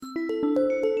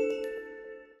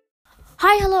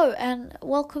Hi, hello, and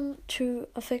welcome to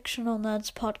a Fictional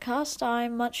Nerds podcast.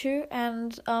 I'm Machu,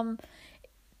 and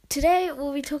today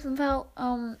we'll be talking about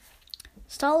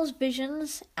Star Wars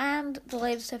Visions and the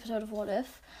latest episode of What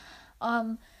If.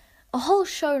 A whole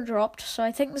show dropped, so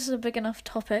I think this is a big enough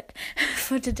topic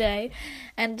for today.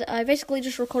 And I basically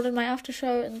just recorded my after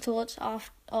show and thoughts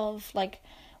of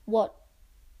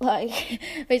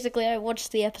basically I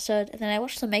watched the episode and then I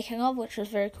watched the making of, which was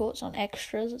very cool. It's on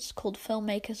Extras. It's called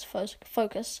Filmmakers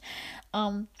Focus.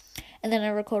 And then I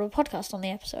recorded a podcast on the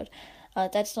episode.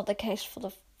 That's not the case for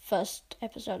the first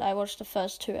episode. I watched the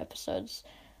first two episodes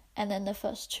and then the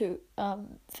first two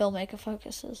filmmaker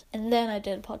focuses, and then I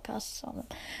did podcasts on them.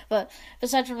 But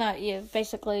aside from that,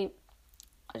 basically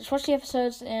I just watched the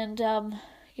episodes and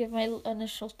give my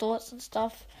initial thoughts and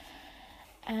stuff.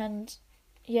 And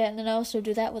then I also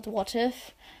do that with What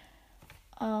If,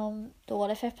 the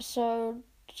What If episode.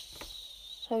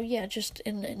 So just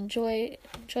enjoy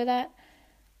that.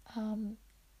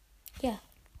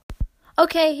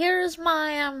 Okay, here's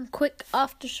my quick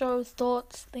after show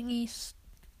thoughts thingies.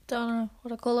 Don't know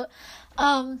what I call it.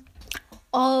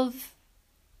 Of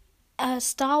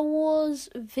Star Wars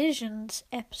Visions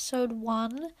episode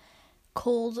 1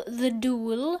 called The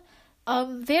Duel.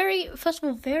 Very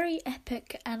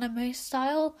epic anime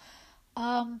style.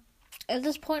 At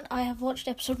this point I have watched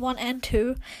episode 1 and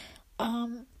 2.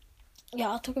 I'll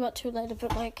talk about 2 later,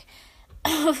 but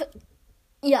I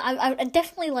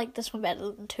definitely like this one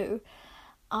better than 2.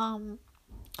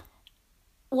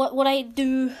 What I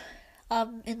do,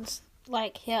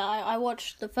 I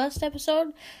watched the first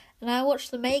episode, and I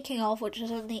watched the making of, which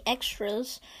is in the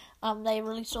extras. They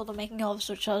released all the making ofs,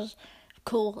 which I was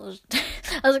cool.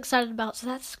 I was excited about, so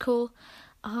that's cool.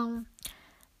 So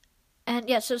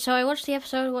I watched the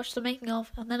episode, watched the making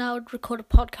of, and then I would record a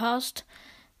podcast.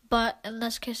 But in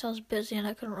this case, I was busy and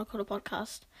I couldn't record a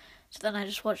podcast. So then I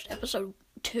just watched episode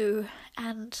 2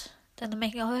 and then the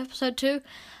making of episode 2.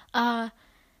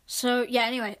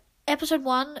 Anyway, episode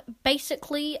 1,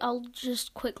 basically, I'll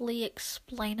just quickly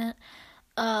explain it.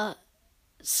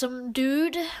 Some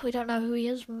dude, we don't know who he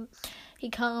is, he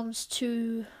comes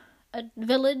to a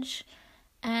village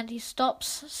and he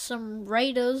stops some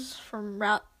raiders from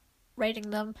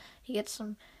raiding them. He gets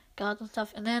some guards and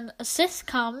stuff, and then a Sith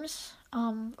comes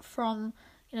from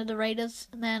the raiders,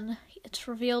 and then it's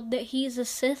revealed that he's a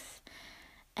Sith,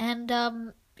 and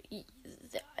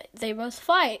they both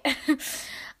fight.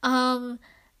 So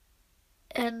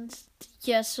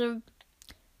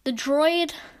the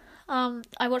droid,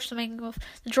 I watched the making of.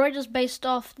 The droid is based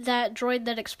off that droid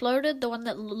that exploded, the one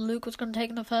that Luke was going to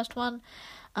take in the first one.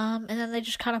 And then they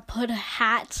just kind of put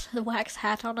the wax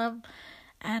hat on him,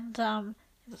 and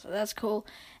so that's cool.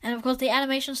 And of course, the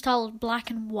animation style is black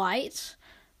and white.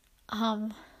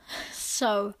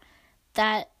 So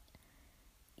that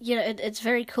it's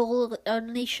very cool. It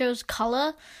only shows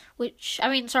color,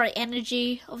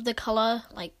 energy of the color,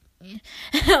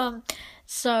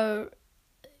 so.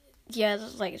 Yeah,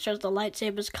 it shows the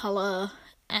lightsaber's color,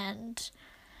 and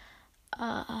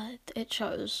it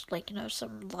shows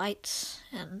some lights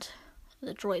and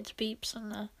the droid's beeps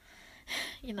and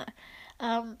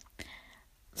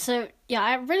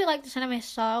I really like this anime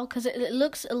style because it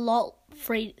looks a lot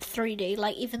 3D.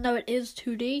 Even though it is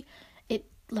 2D, it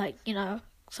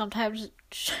sometimes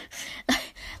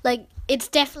it's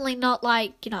definitely not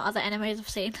other animes I've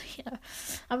seen.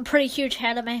 I'm a pretty huge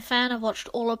anime fan. I've watched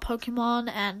all of Pokemon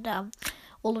and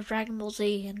all of Dragon Ball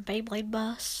Z and Beyblade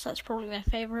Burst. That's probably my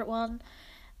favorite one.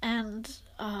 And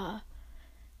now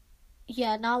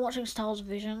I'm watching Star Wars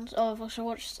Visions. Oh, I've also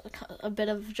watched a bit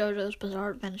of JoJo's Bizarre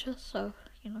Adventure. So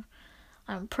I'm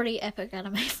a pretty epic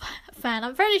anime fan.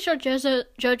 I'm pretty sure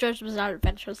JoJo's Bizarre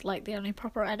Adventure is the only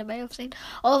proper anime I've seen.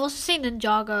 Oh, I've also seen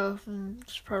Ninjago.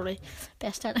 It's probably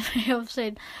best anime I've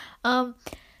seen. So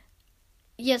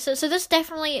this is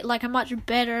definitely a much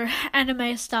better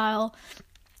anime style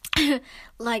than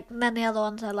the other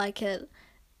ones. I like it.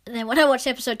 And then when I watched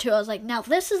episode 2, I was like, now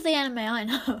this is the anime I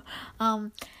know.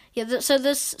 So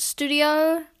this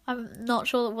studio, I'm not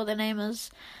sure what their name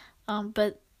is,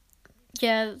 but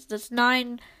there's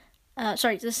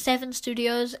 7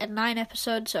 studios and 9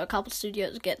 episodes, so a couple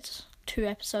studios gets 2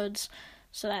 episodes,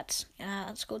 so that's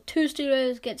cool. 2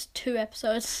 studios gets 2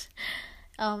 episodes,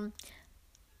 so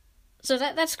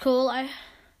that's cool.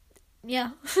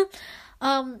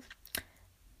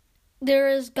 There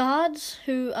is guards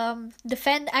who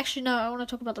defend. Actually, no, I want to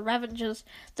talk about the Ravengers.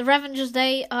 The Ravengers,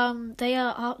 they are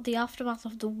the aftermath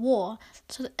of the war,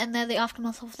 and they're the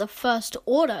aftermath of the First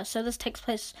Order. So this takes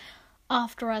place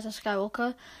after Rise of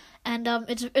Skywalker, and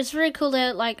it's really cool.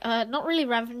 They're not really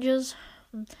Ravengers,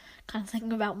 I'm kind of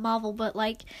thinking about Marvel, but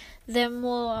like they're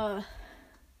more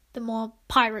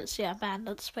pirates,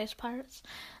 bandits, space pirates.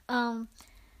 And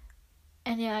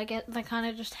yeah, I get they kind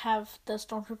of just have the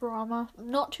stormtrooper armor.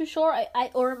 I'm not too sure.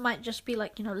 Or it might just be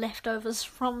like leftovers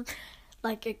from,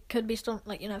 like it could be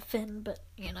Finn, but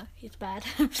he's bad.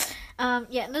 And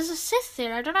there's a Sith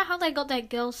there. I don't know how they got that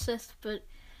girl Sith, but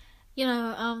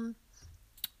yeah,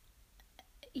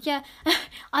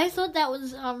 I thought that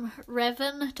was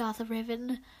Revan, Darth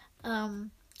Revan,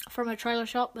 from a trailer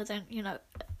shot, but then it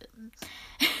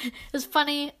was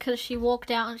funny because she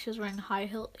walked out and she was wearing high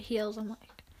heels. I'm like,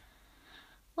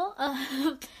 well,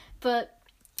 but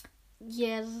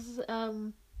yes,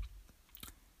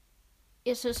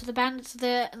 so the bandits are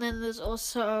there, and then there's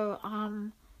also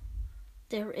I'm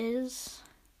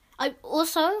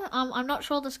not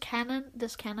sure this canon.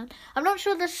 I'm not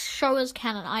sure this show is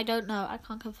canon. I don't know. I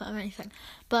can't confirm anything.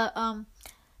 But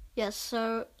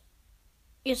so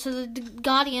the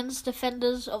Guardians,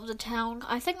 defenders of the town.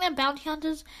 I think they're bounty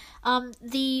hunters.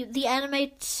 The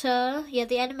animator.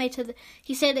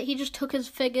 He said that he just took his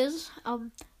figures.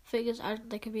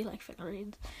 They could be like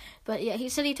figurines, but yeah, he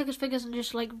said he took his figures and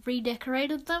just like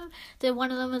redecorated them. Then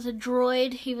one of them is a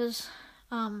droid. He was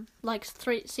like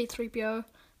C-3PO,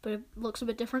 but it looks a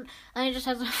bit different. And he just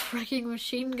has a freaking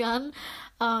machine gun.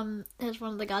 As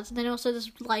one of the guards. And then also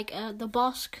there's like the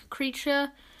Bossk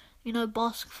creature.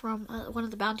 Bossk from one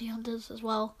of the bounty hunters as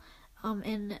well.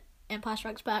 In Empire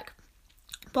Strikes Back.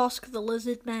 Bossk the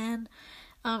lizard man.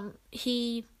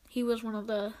 He was one of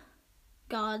the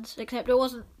guards, except it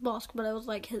wasn't Bossk, but it was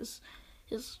like his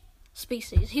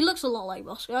species. He looks a lot like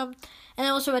Bossk. And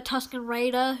then also a Tusken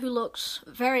Raider who looks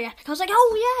very epic. I was like,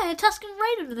 oh yeah, a Tusken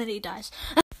Raider, and then he dies.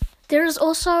 There is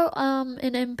also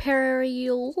an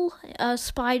Imperial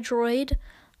spy droid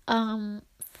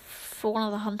for one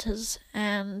of the hunters,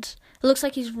 and it looks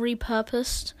like he's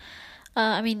repurposed.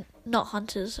 I mean, not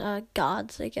hunters,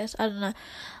 guards, I guess. I don't know.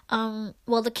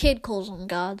 Well, the kid calls them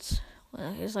guards.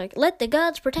 He's like, let the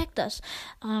guards protect us.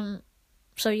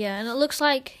 So yeah, and it looks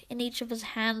like in each of his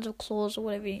hands or claws or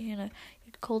whatever you'd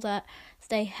call that,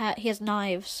 he has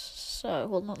knives. So,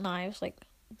 well, not knives, like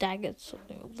daggers.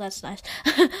 That's nice.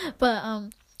 But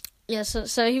yeah,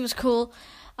 so he was cool.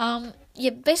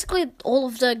 Basically all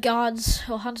of the guards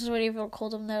or hunters, whatever you want to call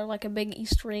them, they're like a big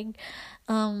Easter egg.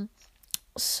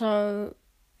 So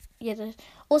yeah.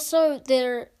 Also,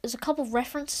 there is a couple of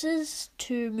references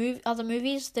to other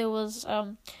movies. There was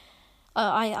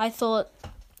I thought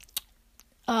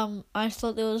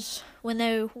there was when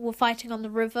they were fighting on the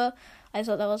river. I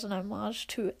thought that was an homage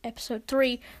to Episode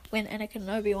 3 when Anakin and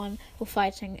Obi-Wan were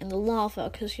fighting in the lava,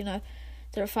 because they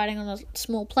were fighting on a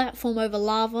small platform over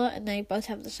lava, and they both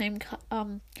have the same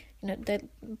they're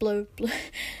blue.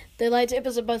 Their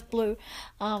lightsabers are both blue,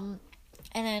 and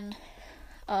then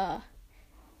their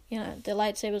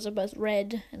lightsabers are both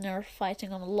red, and they're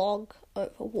fighting on a log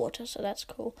over water, so that's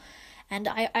cool. And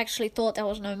I actually thought that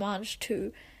was an homage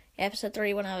to Episode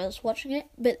 3 when I was watching it,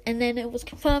 and then it was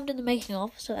confirmed in the making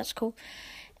of, so that's cool.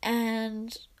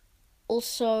 And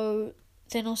also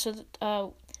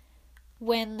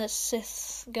when the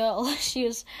Sith girl, when she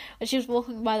was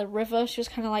walking by the river, she was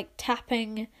kind of like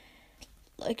tapping,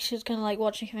 like she was kind of like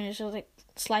watching him, and she was like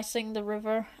slicing the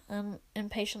river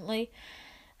impatiently,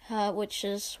 which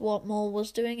is what Maul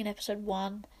was doing in Episode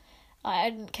 1. I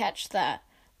didn't catch that,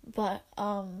 but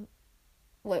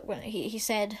when he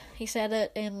said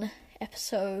it in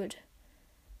episode.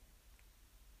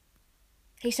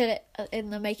 He said it in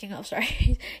the making of.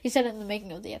 Sorry, he said it in the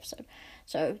making of the episode.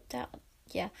 So Darth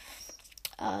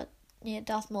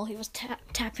Maul. He was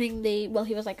tapping the. Well,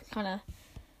 he was like kind of.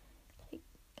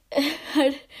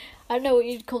 I don't know what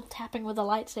you'd call tapping with a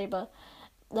lightsaber.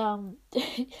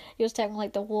 He was tapping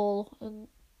like the wall, and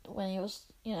when he was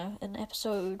in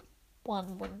episode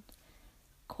 1 when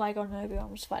Qui-Gon and Obi-Wan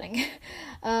was fighting.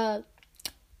 So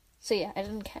yeah, I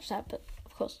didn't catch that, but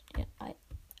of course, I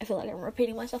feel like I'm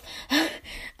repeating myself.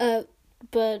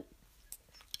 But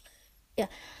yeah.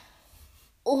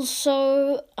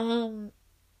 Also,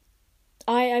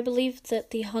 I believe that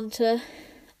the Hunter.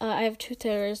 I have two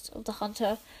theories of the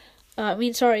Hunter.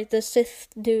 The Sith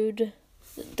dude,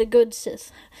 the good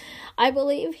Sith. I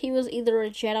believe he was either a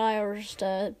Jedi or just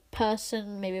a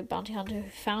person, maybe a bounty hunter who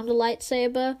found a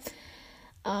lightsaber.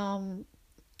 Or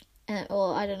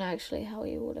I don't know actually how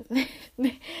he would have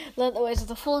learned the ways of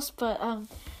the Force, but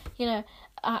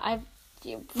I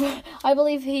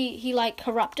believe he like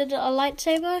corrupted a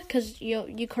lightsaber, because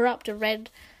you corrupt a red,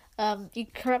 you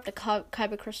corrupt a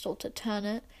kyber crystal to turn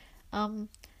it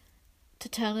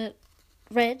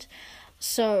red.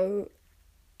 So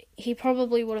he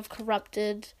probably would have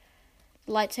corrupted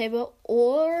lightsaber,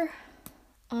 or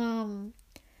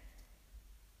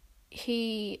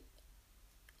he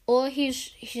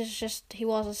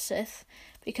was a Sith,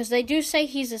 because they do say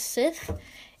he's a Sith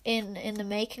in the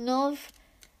making of.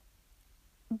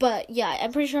 But yeah,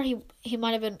 I'm pretty sure he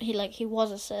might have been he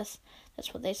was a Sith.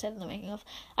 That's what they said in the making of.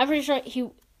 I'm pretty sure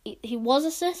he was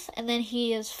a Sith, and then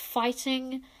he is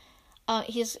fighting.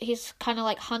 He's kind of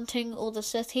like hunting all the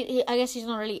Sith. I guess he's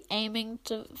not really aiming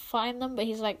to find them, but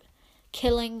he's like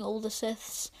killing all the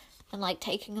Siths and like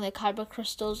taking their kyber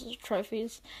crystals as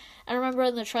trophies. I remember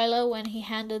in the trailer when he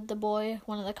handed the boy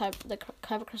one of the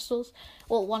kyber crystals.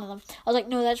 Well, one of them. I was like,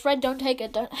 no, that's red. Don't take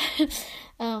it. Don't.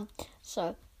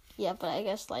 So yeah, but I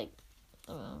guess like,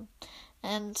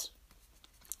 and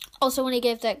also when he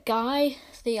gave that guy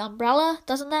the umbrella,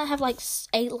 doesn't that have like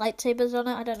 8 lightsabers on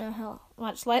it? I don't know how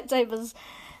much lightsabers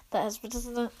that has, but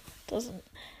doesn't.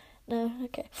 No,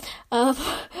 okay.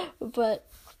 But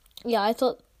yeah,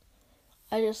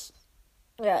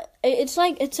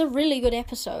 it's a really good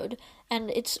episode,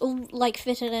 and it's all like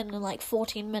fitted in like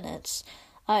 14 minutes.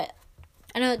 I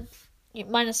know,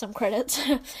 minus some credits.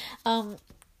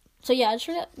 So yeah, it's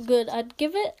really good. I'd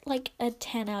give it like a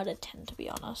 10 out of 10, to be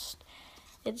honest.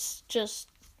 It's just,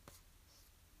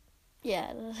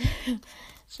 yeah.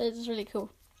 So it's really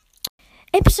cool.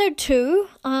 Episode 2,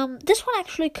 this one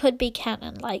actually could be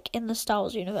canon, like in the Star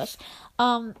Wars universe.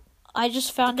 I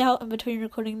just found out in between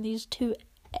recording these two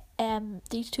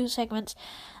segments,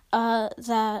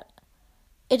 that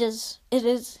it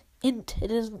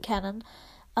isn't canon,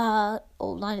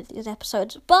 all 9 of these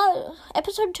episodes, but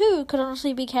episode 2 could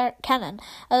honestly be canon.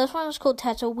 This one was called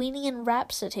Tatooinean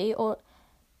Rhapsody, or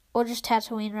just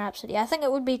Tatooine Rhapsody. I think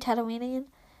it would be Tatooinean.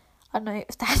 I don't know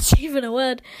if that's even a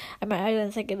word. I mean, I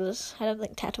don't think it is. I don't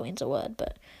think Tatooine's a word,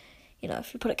 but, you know,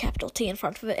 if you put a capital T in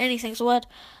front of it, anything's a word.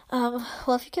 Well,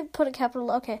 if you can put a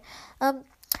capital, okay.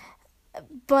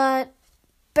 But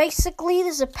basically,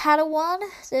 there's a Padawan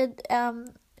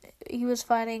that, he was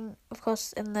fighting, of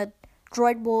course, in the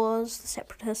Droid Wars, the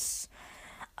Separatists.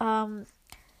 So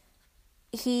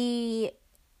he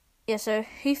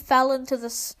fell into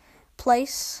this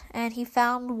place, and he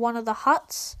found one of the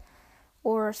huts,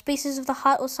 or a species of the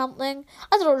hut or something.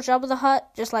 I thought it was Jabba the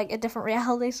Hutt, just like a different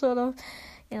reality, sort of.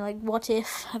 You know, like, What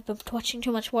If? I've been watching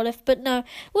too much What If, but no,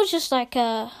 it was just like,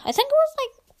 I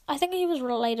think he was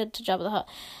related to Jabba the Hutt.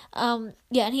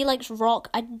 Yeah, and he likes rock.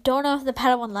 I don't know if the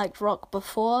Padawan liked rock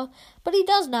before, but he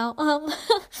does now.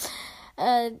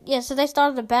 So they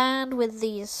started a band with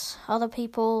these other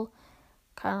people,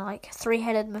 kind of like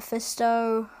 3-headed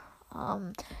Mephisto.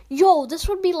 This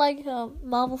would be like a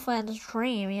Marvel fan's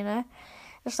dream, you know?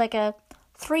 It's like a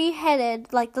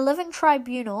 3-headed, like the Living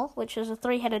Tribunal, which is a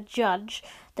 3-headed judge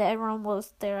that everyone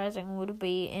was theorizing would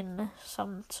be in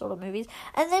some sort of movies,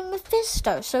 and then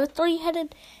Mephisto, so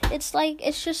 3-headed, it's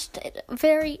just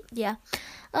very, yeah.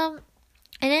 And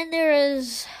then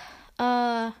there's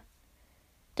also,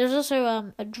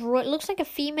 a droid, looks like a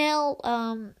female,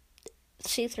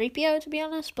 C-3PO, to be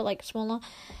honest, but like smaller,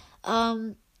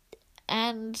 and,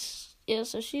 yeah,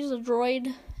 so she's a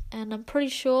droid, and I'm pretty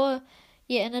sure,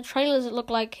 yeah, in the trailers it looked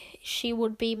like she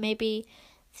would be maybe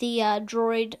the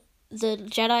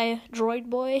Jedi droid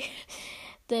boy,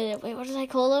 what did I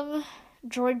call him?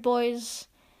 Droid boy's,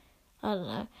 I don't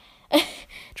know,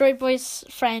 droid boy's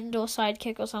friend or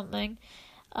sidekick or something,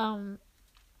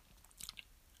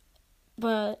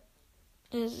 but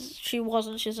she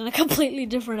wasn't, she's in a completely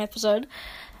different episode,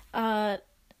 and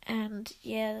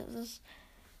yeah,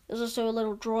 there's also a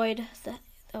little droid that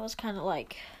was kind of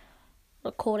like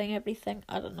recording everything.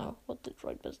 I don't know what the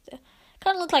droid was there.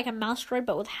 Kind of looked like a mouse droid,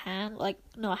 but with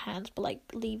not hands, but like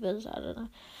levers. I don't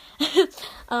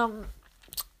know.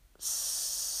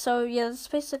 So yeah, that's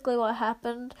basically what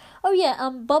happened. Oh yeah,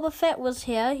 Boba Fett was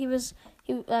here.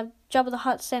 Jabba the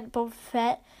Hutt sent Boba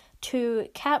Fett to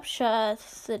capture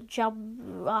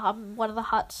one of the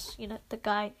Hutts. You know, the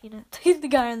guy. You know, the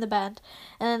guy in the band,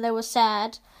 and then they were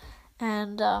sad,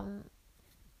 and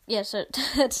yeah, so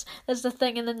that's the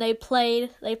thing. And then they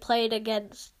played on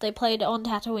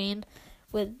Tatooine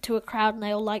to a crowd, and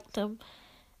they all liked them,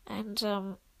 and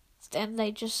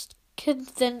they just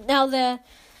couldn't. Then now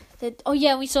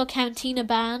we saw Cantina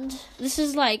Band. This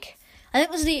is like, I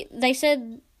think they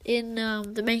said in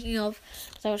the making of,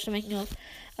 because I watched the making of,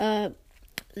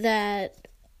 that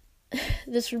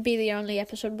this would be the only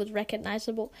episode with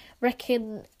recognizable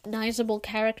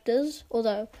characters,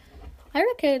 although I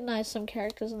recognized some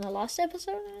characters in the last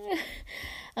episode.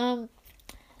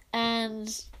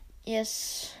 And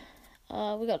yes,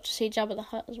 We got to see Jabba the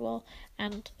Hutt as well,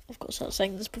 and of course I was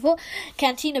saying this before,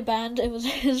 Cantina Band. It was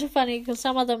funny because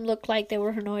some of them looked like they were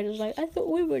annoyed. It was like, I thought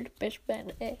we were the best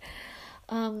band.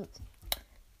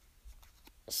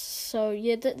 So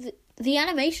yeah, the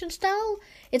animation style,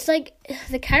 it's like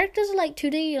the characters are like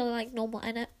 2D, like normal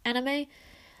anime.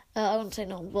 I wouldn't say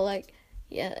normal, but like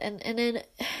yeah, and then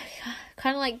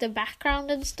kind of like the background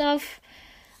and stuff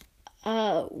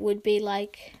would be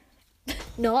like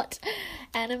not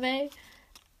animated.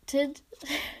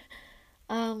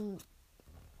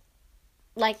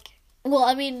 Like, well,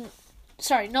 I mean,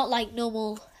 sorry, not like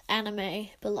normal anime,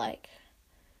 but like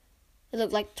it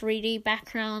looked like 3D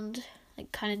background,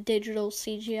 like kind of digital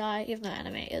CGI, even though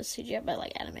anime is CGI, but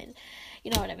like animated,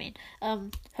 you know what I mean.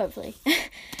 Hopefully.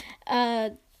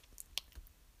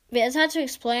 But it's hard to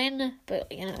explain,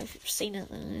 but you know, if you've seen it,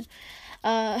 then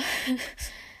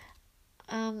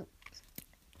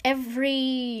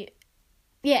every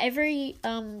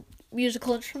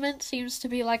musical instrument seems to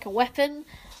be like a weapon.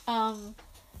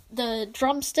 The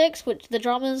drumsticks, which the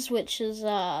drummers, which is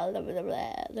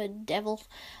the devil,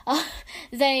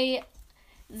 they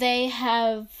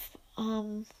have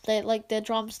they like their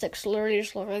drumsticks literally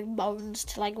just look like bones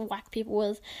to like whack people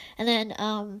with, and then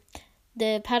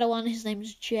the Padawan, his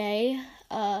name's Jay.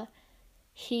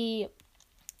 His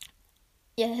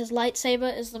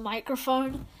lightsaber is the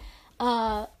microphone,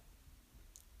 and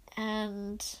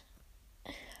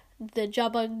the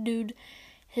Jabba dude,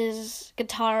 his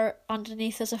guitar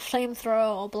underneath is a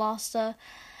flamethrower or blaster,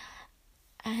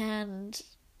 and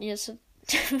yes.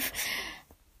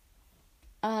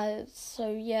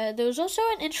 So yeah, there was also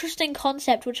an interesting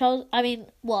concept which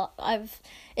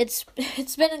it's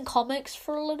been in comics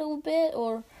for a little bit,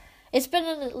 or it's been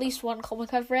in at least one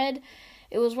comic I've read.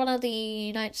 It was one of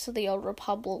the Knights of the Old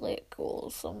Republic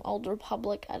or some Old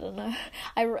Republic, I don't know.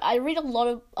 I read a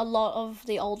lot of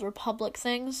the Old Republic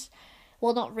things.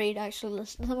 Well, not read, actually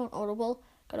listen to them on Audible.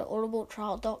 Go to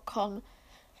audibletrial.com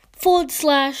 /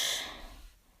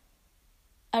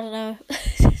 I don't know,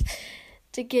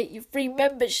 to get your free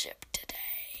membership today.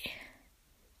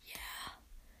 Yeah.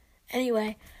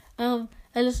 Anyway, I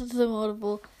listen to them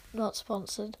Audible, not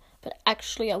sponsored, but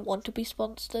actually I want to be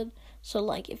sponsored. So,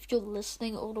 like, if you're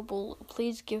listening Audible,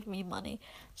 please give me money,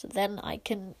 so then I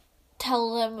can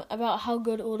tell them about how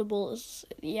good Audible is.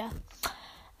 Yeah.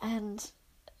 And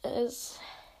I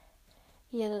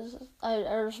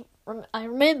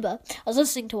remember I was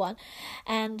listening to one,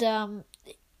 and Jedi,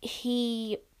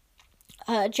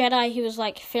 he was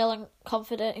like feeling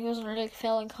confident. He wasn't really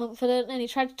feeling confident, and he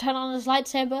tried to turn on his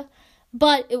lightsaber,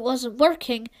 but it wasn't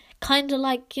working. Kind of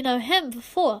like, you know, him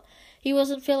before. He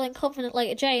wasn't feeling confident,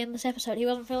 like Jay in this episode. He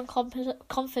wasn't feeling confident,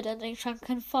 and he was trying to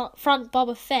confront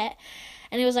Boba Fett,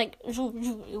 and he was like, it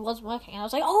wasn't working. And I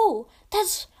was like, oh,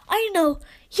 I know,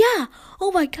 yeah,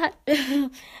 oh my god.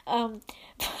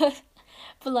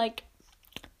 But like,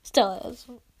 still, it was,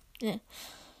 yeah.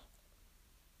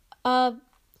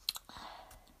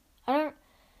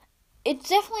 It's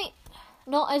definitely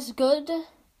not as good as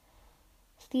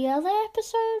the other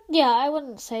episode. Yeah, I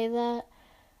wouldn't say that.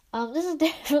 This is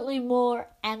definitely more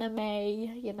anime,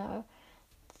 you know.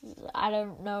 I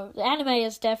don't know. The anime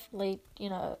is definitely, you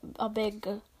know, a big,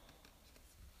 I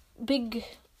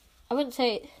wouldn't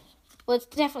say, well,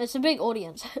 it's a big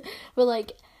audience, but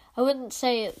like, I wouldn't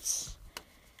say it's,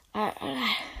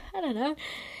 I don't know.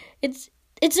 It's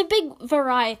a big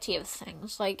variety of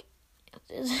things, like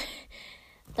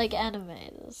anime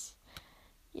is,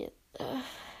 yeah,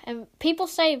 and people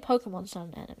say Pokemon's not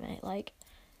an anime, like,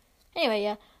 anyway,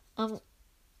 yeah, I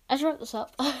should wrap this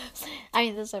up,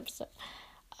 this episode,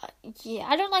 yeah,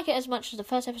 I don't like it as much as the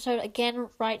first episode. Again,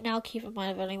 right now, keep in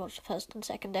mind, I've only watched the first and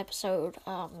second episode,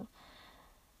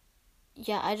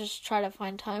 yeah, I just try to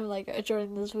find time, like,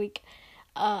 during this week,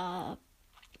 I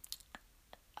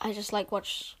just, like,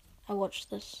 I watched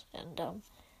this, and,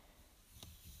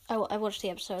 I watched the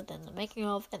episode, then the making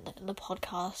of, and then the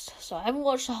podcast, so I haven't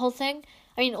watched the whole thing,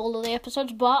 all of the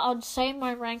episodes, but I'd say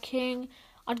my ranking,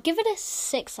 I'd give it a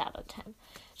 6 out of 10,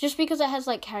 just because it has,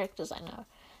 like, characters I know,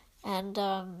 and,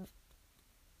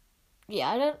 yeah,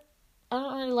 I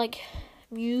don't really like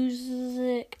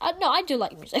music, no, I do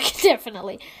like music,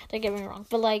 definitely, don't get me wrong,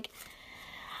 but, like,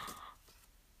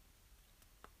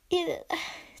 okay,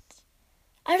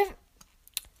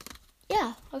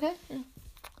 yeah.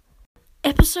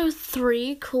 Episode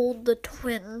 3, called The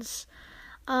Twins.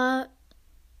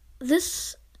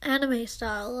 This anime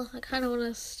style, I kind of want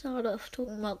to start off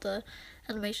talking about the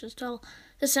animation style.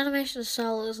 This animation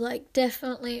style is, like,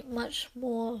 definitely much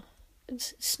more,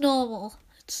 it's normal.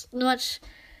 It's much,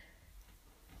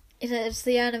 it's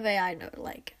the anime I know,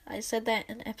 like, I said that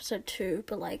in episode 2,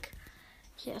 but, like,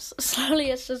 yes, slowly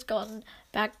it's just gone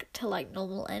back to like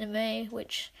normal anime,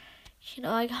 which, you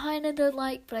know, I kind of don't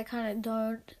like, but I kind of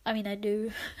don't. I mean, I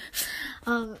do.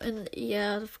 And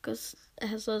yeah, because it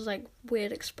has those like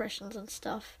weird expressions and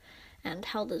stuff, and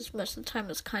how there's most of the time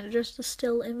it's kind of just the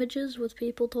still images with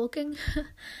people talking.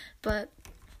 But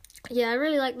yeah, I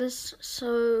really like this.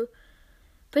 So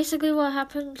basically, what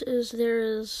happened is there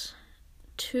is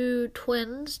two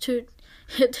twins, two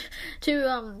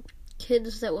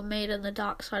kids that were made in the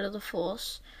dark side of the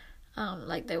Force.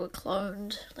 Like they were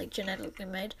cloned, like genetically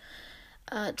made,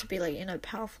 to be like, you know,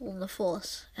 powerful in the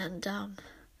Force, and and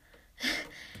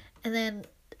then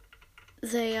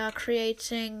they are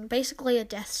creating basically a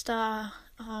Death Star,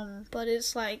 but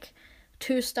it's like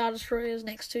two Star Destroyers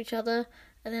next to each other,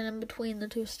 and then in between the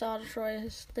two Star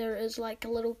Destroyers there is like a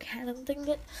little cannon thing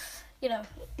that,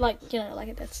 like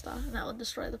a Death Star, and that would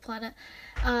destroy the planet.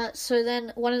 So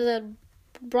then one of the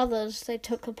brothers, they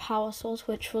took a power source,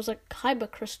 which was a kyber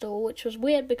crystal, which was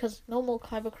weird because normal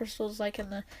kyber crystals, like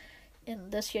in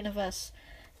this universe,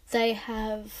 they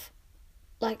have,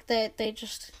 like, they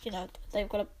just, they've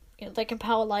got they can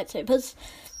power lightsabers,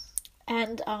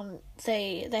 and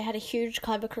they had a huge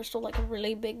kyber crystal, like a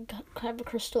really big kyber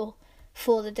crystal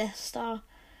for the Death Star.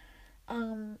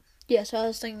 Yeah, so I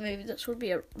was thinking maybe this would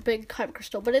be a big kyber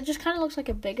crystal, but it just kind of looks like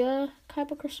a bigger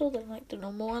kyber crystal than like the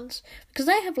normal ones, because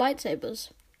they have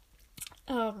lightsabers.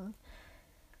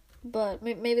 But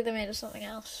maybe they made it something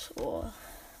else, or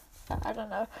I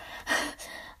don't know.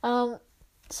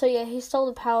 So yeah, he stole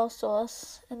the power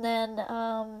source, and then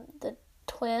the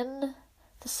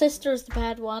sister is the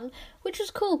bad one, which is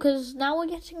cool because now we're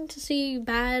getting to see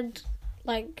bad,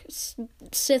 like,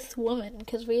 Sith woman,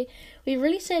 because we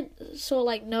really saw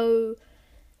like no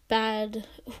bad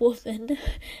woman,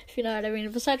 if you know what I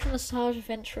mean, besides from the Asajj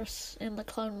Ventress in the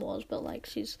Clone Wars, but like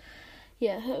she's,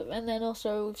 yeah, and then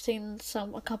also we've seen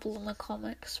a couple in the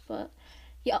comics, but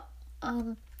yeah,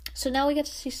 so now we get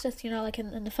to see Sith, like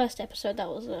in the first episode, that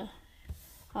was a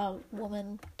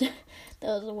woman, that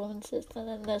was a woman Sith,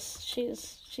 and then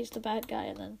she's the bad guy,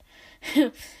 and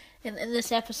then in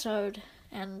this episode,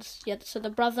 and yeah, so the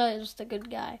brother is the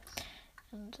good guy,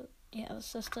 and yeah, the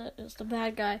sister is the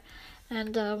bad guy,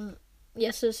 and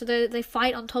yeah, so they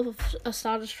fight on top of a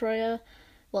Star Destroyer.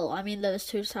 Well, I mean, there's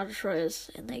two Star Destroyers,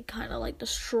 and they kind of like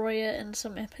destroy it, and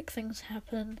some epic things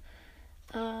happen.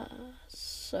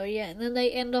 So yeah, and then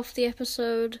they end off the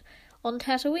episode on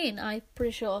Tatooine, I'm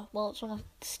pretty sure. Well, it's on a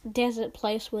desert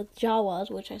place with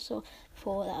Jawas, which I saw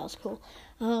before. That was cool.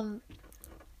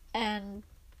 And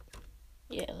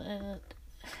yeah, and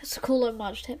it's a cool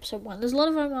homage to episode 1. There's a lot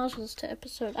of homages to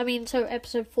episode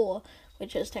 4,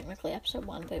 which is technically episode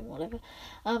 1, but whatever.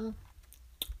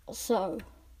 So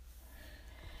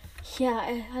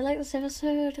yeah, I like this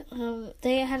episode.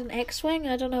 They had an X-Wing.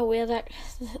 I don't know where that,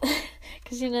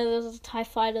 because there's the TIE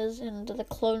fighters and the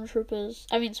clone troopers.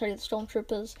 The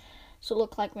stormtroopers. So it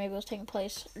looked like maybe it was taking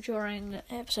place during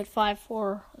episode 5,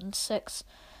 4, and 6.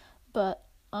 But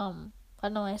I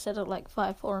know I said it like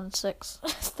 5, 4, and 6.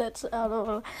 That's out of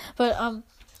order. But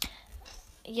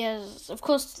yes, of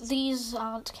course these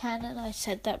aren't canon. I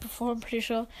said that before, I'm pretty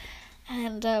sure.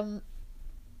 And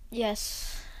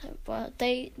yes. But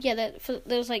there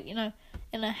was like, in a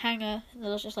hangar, and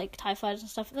there was just like TIE fighters and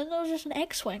stuff, and then there was just an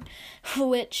X-Wing,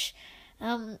 which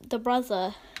the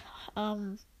brother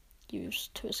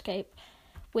used to escape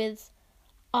with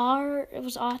it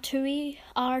was R2O,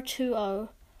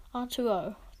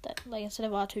 that, like, instead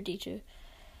of R2D2, I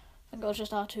think it was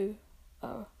just R2O,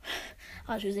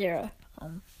 R20.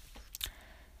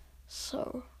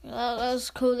 So that was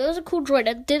cool. That was a cool droid.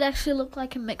 It did actually look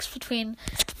like a mix between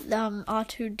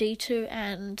R2D2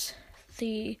 and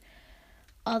the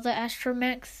other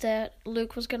astromech that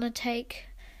Luke was gonna take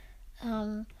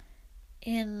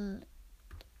in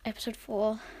episode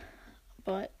 4.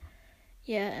 But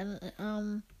yeah,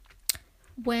 and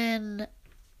when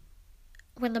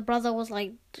the brother was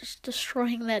like just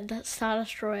destroying that Star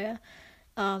Destroyer,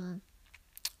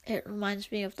 it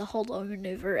reminds me of the Holdo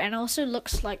maneuver, and also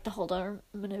looks like the Holdo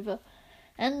maneuver.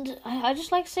 And I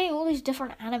just like seeing all these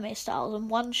different anime styles in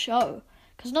one show,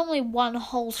 because normally one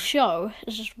whole show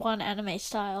is just one anime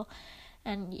style,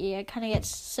 and yeah, I kind of get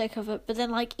sick of it. But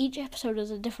then, like, each episode is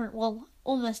a different, well,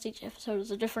 almost each episode is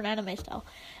a different anime style,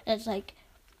 and it's like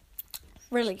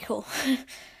really cool.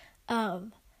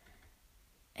 And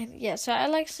yeah, so I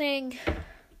like seeing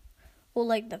all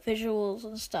like the visuals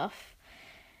and stuff,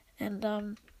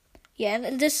 and yeah,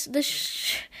 and this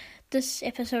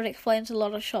episode explains a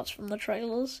lot of shots from the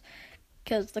trailers,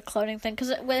 because the cloning thing,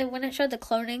 because when it showed the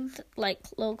cloning, like,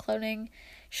 little cloning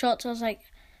shots, I was like,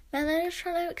 man, they're just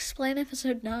trying to explain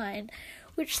episode 9,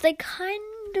 which they kind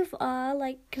kind of are,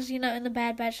 like, because, you know, in The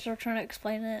Bad Batch they were trying to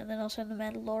explain it, and then also in The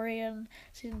Mandalorian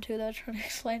season 2 they were trying to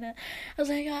explain it. I was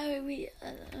like,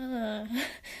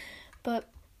 but,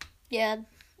 yeah,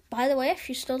 by the way, if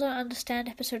you still don't understand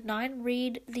episode 9,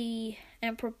 read the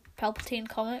Emperor Palpatine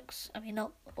comics. I mean,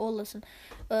 not all, listen,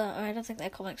 I don't think they're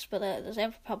comics, but there's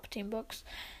Emperor Palpatine books,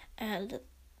 and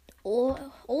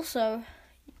also,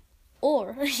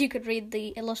 or you could read the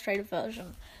illustrated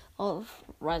version of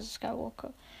Rise of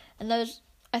Skywalker. And those,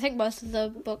 I think most of the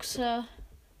books are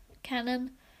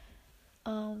canon.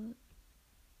 No,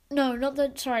 not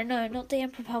the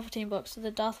Emperor Palpatine books,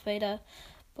 the Darth Vader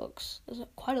books. There's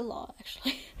quite a lot,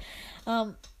 actually.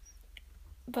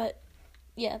 But,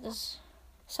 yeah, there's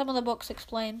some of the books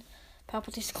explain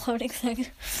Palpatine's cloning thing.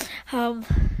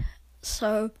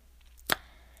 So,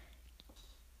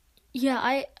 yeah,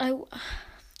 I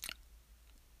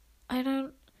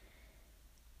don't...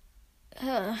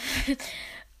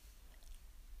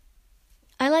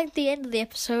 I liked the end of the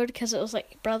episode because it was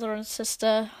like brother and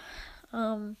sister,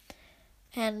 and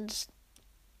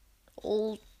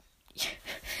all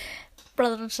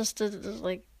brother and sister,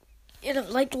 like, you know,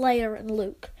 like Leia and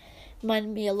Luke,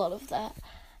 reminded me a lot of that,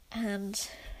 and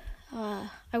I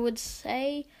would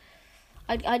say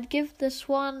I'd give this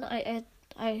one I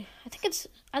think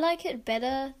I like it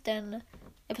better than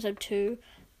episode 2.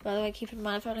 By the way, keep in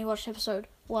mind I've only watched episode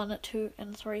 1, 2,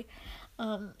 and 3.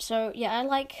 So yeah, I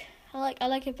like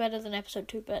it better than episode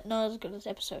 2, but not as good as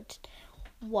episode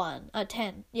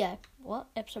 10. Yeah, what?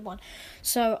 Episode 1.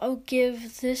 So I'll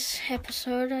give this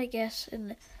episode, I guess,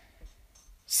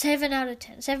 7 out of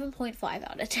 10. 7.5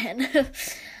 out of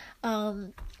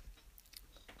 10.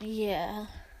 Yeah.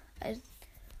 I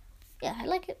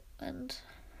like it, and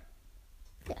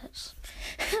yeah, it's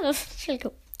really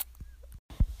cool.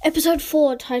 Episode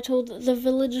 4, titled The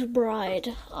Village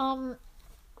Bride.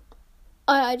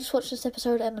 I just watched this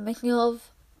episode and the making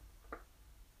of.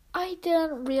 I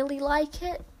didn't really like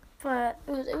it, but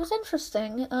it was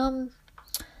interesting.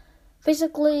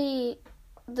 Basically,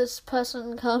 this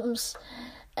person comes,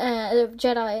 this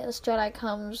Jedi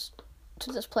comes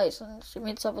to this place, and she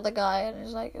meets up with a guy, and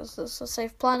he's like, "Is this a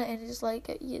safe planet?" And he's like,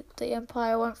 "The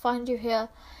Empire won't find you here,"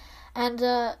 and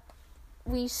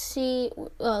we see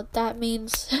that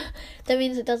means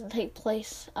it doesn't take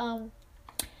place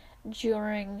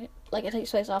during, like, it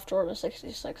takes place after Order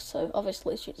 66, so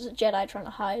obviously she's a Jedi trying to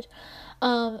hide,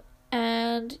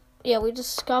 and yeah, we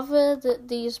discover that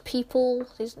these people,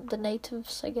 the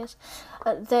natives, I guess,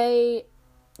 they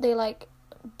like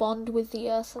bond with the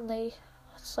Earth, and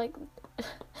it's like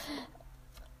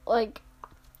like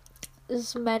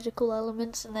there's magical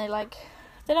elements, and they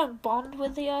don't bond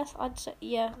with the Earth, I'd say.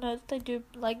 Yeah, no, they do,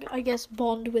 like, I guess,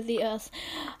 bond with the Earth.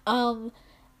 And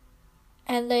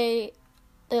they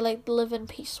like, live in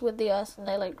peace with the Earth, and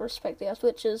they, like, respect the Earth,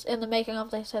 which is, in the making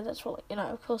of, they said that's what, like, you know,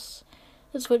 of course,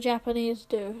 that's what Japanese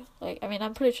do. Like, I mean,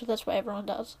 I'm pretty sure that's what everyone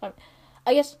does.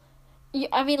 I guess,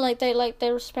 I mean, like,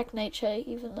 they respect nature,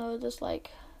 even though there's,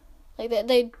 like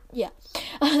they yeah.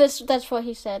 That's what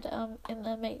he said, in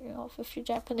the making of. If you're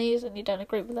Japanese and you don't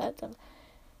agree with that, then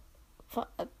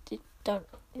don't.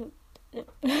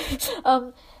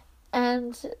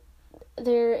 And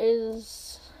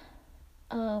there's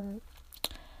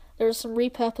some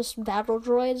repurposed battle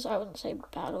droids. I wouldn't say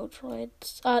battle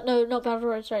droids. No, not battle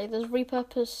droids. Sorry, there's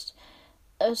repurposed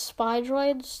spy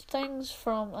droids things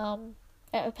from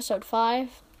episode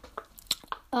 5.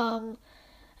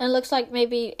 And it looks like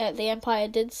maybe the Empire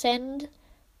did send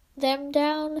them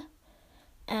down,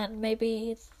 and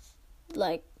maybe,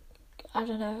 like, I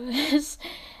don't know.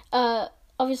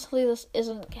 Obviously this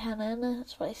isn't canon,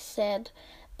 that's what I said,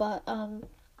 but,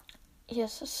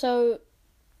 yes, so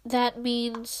that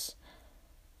means,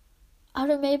 I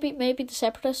don't know, maybe the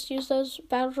Separatists use those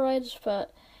battle droids,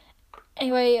 but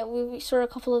anyway, we saw a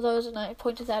couple of those, and I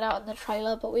pointed that out in the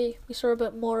trailer, but we saw a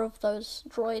bit more of those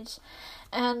droids,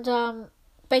 and,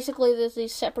 basically there's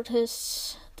these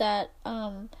Separatists that,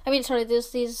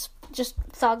 there's these just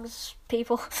thugs,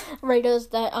 people, raiders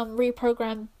that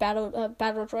reprogram battle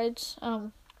droids,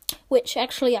 which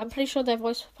actually I'm pretty sure they're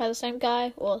voiced by the same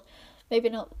guy, or maybe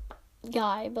not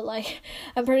guy, but like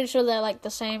I'm pretty sure they're like the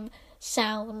same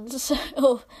sounds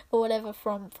or whatever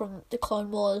from the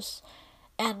Clone Wars,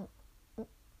 and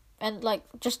like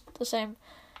just the same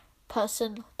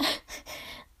person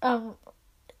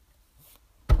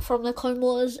from the Clone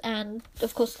Wars, and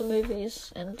of course the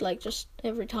movies, and like just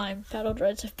every time battle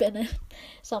droids have been in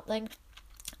something.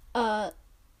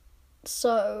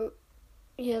 So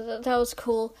yeah, that was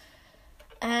cool,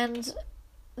 and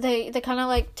they kind of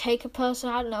like take a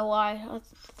person. I don't know why,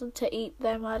 to eat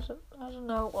them. I don't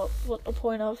know what the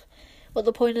point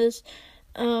is,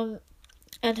 And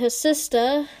her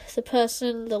sister, the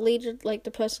person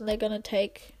they're gonna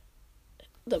take,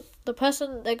 the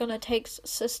person they're gonna take's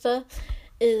sister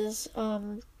is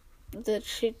that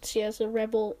she has a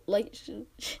rebel, like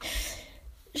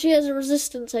she has a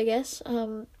resistance, I guess.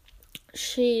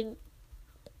 She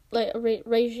like a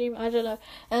regime, I don't know,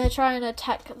 and they try and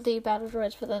attack the battle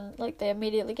droids, but then like they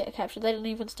immediately get captured. They didn't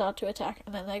even start to attack,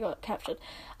 and then they got captured.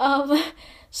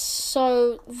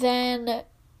 So then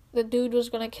the dude was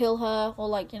gonna kill her, or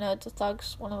like, one of the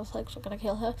thugs were gonna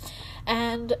kill her,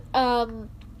 and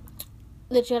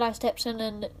the Jedi steps in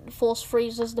and force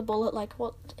freezes the bullet, like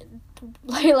what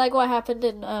happened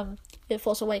in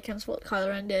Force Awakens, what Kylo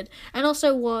Ren did, and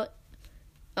also what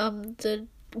the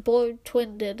boy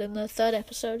twin did in the third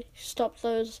episode. He stopped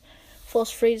those,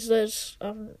 freeze those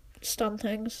stun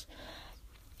things,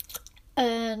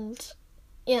 and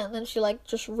yeah, and then she like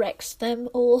just wrecks them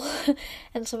all,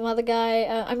 and some other guy,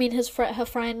 her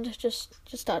friend just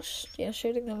starts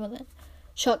shooting them, and then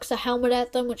chucks a helmet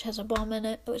at them, which has a bomb in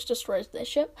it, which destroys their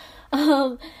ship.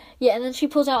 And then she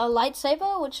pulls out a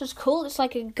lightsaber, which is cool. It's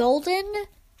like a golden,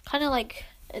 kind of like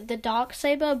the dark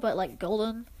saber, but like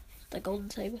golden, the golden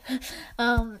saber.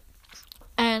 And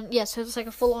yeah, so it's like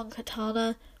a full-on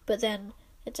katana, but then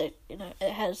it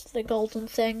has the golden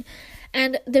thing.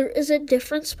 And there is a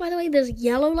difference, by the way. There's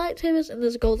yellow lightsabers and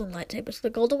there's golden lightsabers. The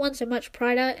golden ones are much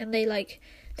brighter and they like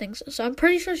things. So I'm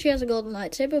pretty sure she has a golden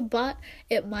lightsaber, but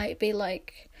it might be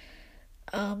like,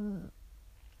 it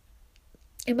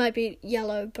might be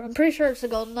yellow, but I'm pretty sure it's a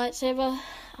golden lightsaber.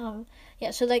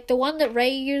 So like the one that Rey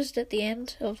used at the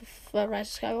end of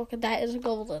Rise of Skywalker, that is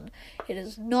golden. It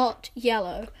is not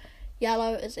yellow.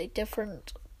 Yellow is a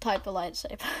different type of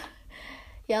lightsaber.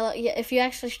 Yellow, yeah, if you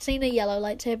actually seen a yellow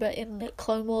lightsaber in the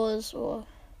Clone Wars,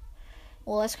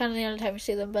 that's kind of the only time you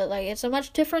see them, but like it's a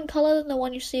much different color than the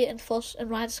one you see in Rise of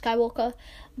Skywalker.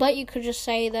 But you could just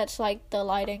say that's like the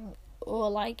lighting, or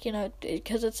like,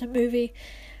 because it's a movie.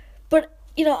 But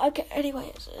okay.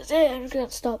 Anyways, I'm gonna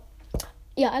stop.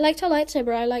 Yeah, I liked her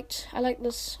lightsaber. I liked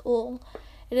this all.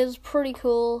 It is pretty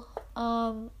cool.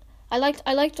 I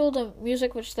liked all the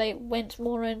music, which they went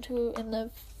more into in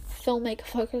the filmmaker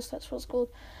focus. That's what it's called.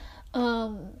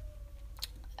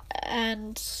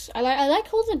 And I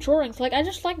like all the drawings. Like, I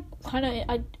just like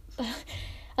I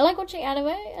like watching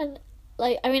anime, and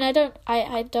like,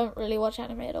 I don't really watch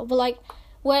anime at all. But like,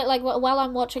 while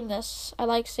I'm watching this, I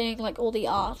like seeing like all the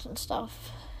art and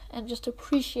stuff, and just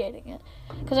appreciating it,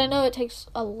 because I know it takes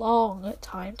a long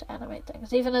time to animate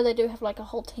things, even though they do have like a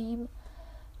whole team.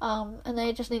 And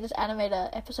they just need to animate an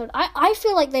episode. I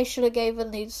feel like they should have given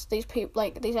these people,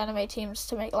 like, these anime teams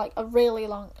to make, like, a really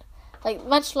long, like,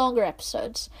 much longer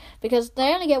episodes, because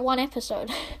they only get one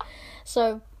episode.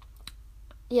 So,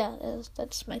 yeah,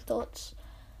 that's my thoughts.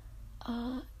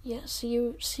 See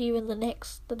you in the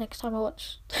next time I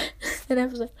watch an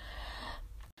episode.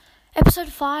 Episode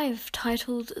 5,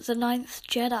 titled The Ninth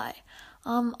Jedi.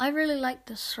 I really like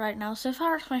this right now. So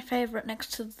far, it's my favourite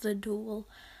next to The Duel.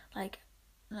 Like,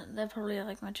 they're probably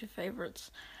like my two favorites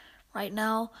right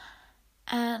now.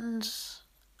 And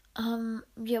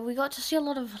we got to see a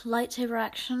lot of lightsaber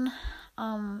action,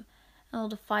 and all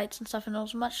the fights and stuff, and it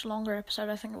was a much longer episode.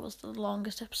 I think it was the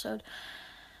longest episode.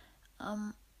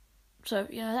 So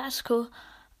that's cool.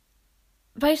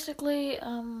 Basically,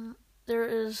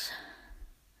 there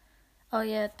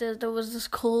was this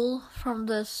call from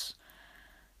this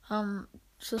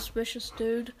suspicious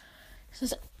dude.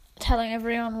 Telling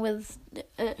everyone who's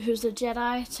a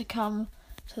Jedi to come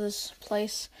to this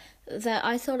place that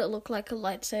I thought it looked like a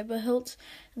lightsaber hilt,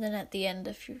 and then at the end,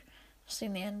 if you've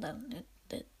seen the end, then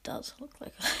it does look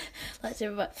like a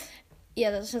lightsaber. But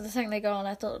yeah, that's the thing they go on.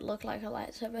 I thought it looked like a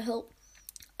lightsaber hilt.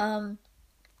 And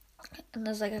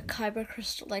there's like a kyber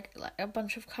crystal, like a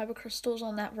bunch of kyber crystals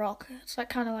on that rock. It's like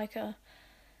kind of like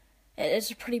it's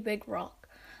a pretty big rock.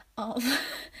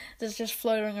 That's just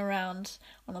floating around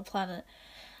on the planet.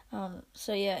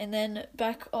 And then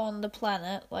back on the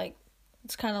planet, like,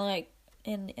 it's kind of like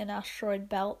in an asteroid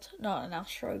belt, not an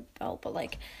asteroid belt, but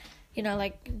like,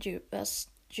 like Jupiter?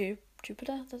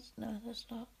 That's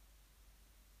not.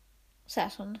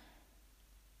 Saturn.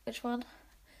 Which one?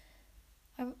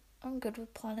 I'm good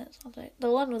with planets, I'll say. The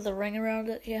one with the ring around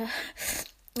it, yeah.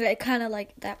 It kind of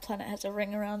like that planet has a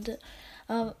ring around it.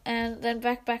 And then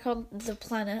back on the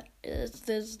planet,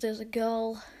 there's a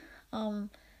girl,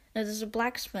 there's a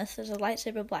blacksmith, there's a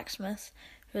lightsaber blacksmith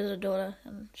who has a daughter,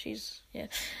 and she's,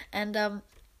 and,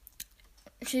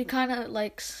 she kind of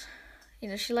likes,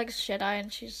 she likes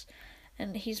Jedi,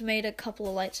 and he's made a couple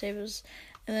of lightsabers,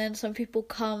 and then some people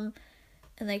come,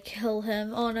 and they kill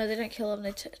him. Oh no, they didn't kill him,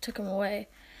 they took him away,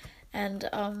 and,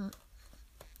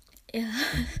 yeah,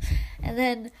 and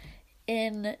then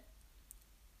in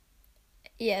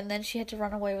and then she had to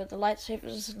run away with the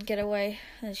lightsabers and get away.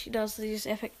 And she does these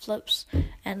epic flips,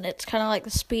 and it's kind of like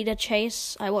the speeder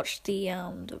chase. I watched the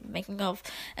making of,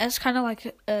 and it's kind of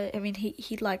like I mean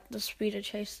he liked the speeder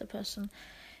chase. The person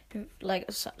who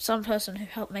some person who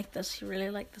helped make this, he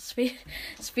really liked the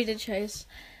speeder chase,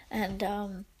 and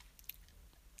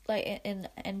like in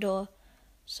Endor.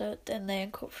 So then they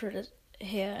incorporated it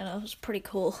here, and it was pretty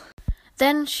cool.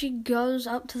 Then she goes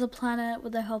up to the planet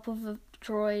with the help of a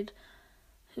droid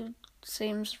who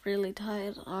seems really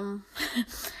tired. And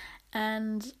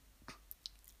and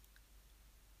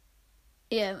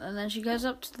then she goes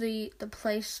up to the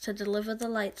place to deliver the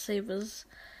lightsabers,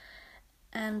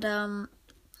 and all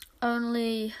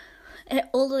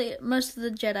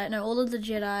of the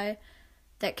Jedi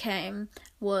that came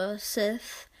were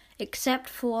Sith, except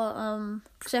for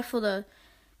the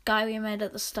guy we met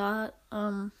at the start.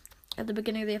 At the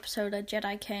beginning of the episode, a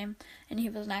Jedi came, and he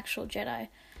was an actual Jedi.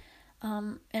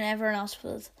 And everyone else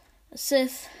was a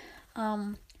Sith.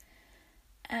 And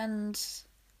then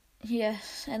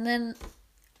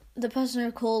the person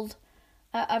who called,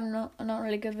 I'm not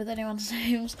really good with anyone's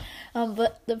names,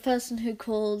 but the person who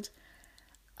called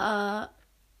all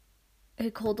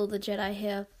the Jedi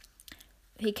here,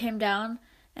 he came down,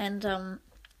 and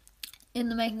in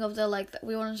the making of, they're like,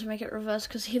 we wanted to make it reverse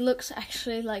because he looks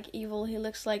actually like evil. He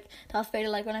looks like Darth Vader.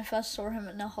 Like when I first saw him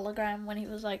in a hologram, when he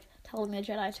was like telling the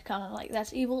Jedi to come, I'm like,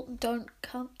 that's evil. Don't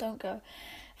go.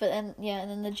 But then and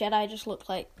then the Jedi just looked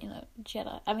like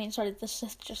Jedi. I mean, sorry, the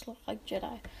Sith just looked like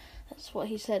Jedi. That's what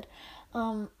he said.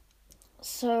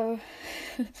 So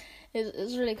it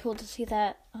was really cool to see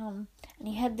that. And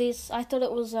he had this. I thought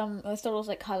it was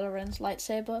like Kylo Ren's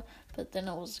lightsaber, but then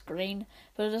it was green.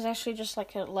 But it was actually just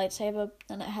like a lightsaber,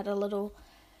 and it had a little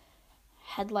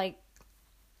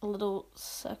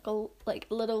circle, like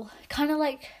a little kind of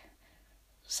like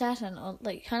Saturn, or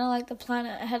like kind of like the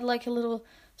planet. It had like a little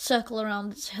circle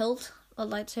around its hilt, a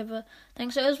lightsaber thing.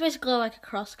 So it was basically like a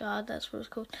cross guard. That's what it was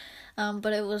called.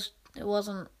 But it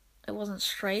wasn't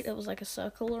straight. It was like a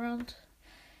circle around.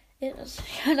 It was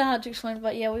kind of hard to explain,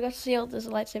 but yeah, we got to see all those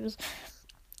lightsabers.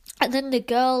 And then the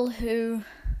girl who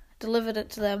delivered it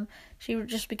to them, she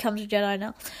just becomes a Jedi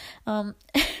now.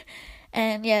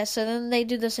 And so then they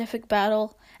do this epic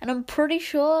battle, and I'm pretty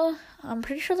sure there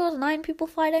was 9 people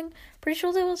fighting. Pretty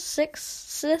sure there was 6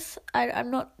 Sith. I'm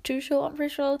not too sure. I'm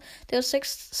pretty sure there was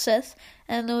 6 Sith,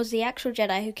 and there was the actual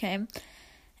Jedi who came,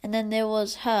 and then there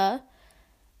was her.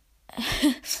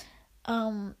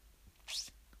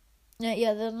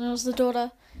 Then there was the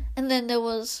daughter, and then there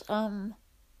was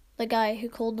the guy who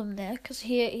called them there, because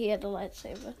he had a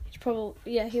lightsaber.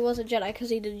 He was a Jedi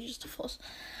because he did use the Force.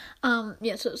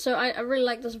 So I really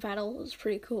like this battle. It was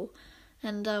pretty cool,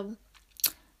 and and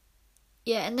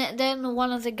then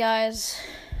one of the guys,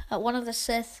 one of the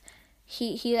Sith,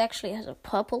 he actually has a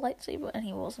purple lightsaber, and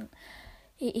he wasn't.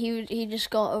 He just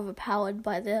got overpowered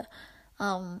by the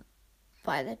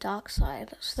dark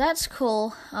side. So that's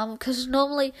cool. Because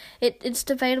normally it's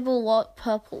debatable what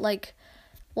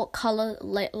color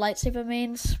lightsaber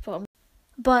means,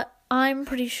 but I'm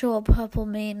pretty sure purple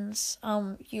means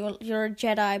you're a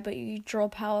Jedi, but you draw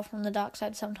power from the dark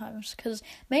side sometimes. Because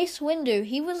Mace Windu,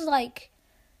 he was like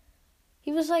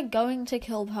going to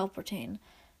kill Palpatine.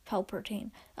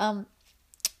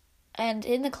 And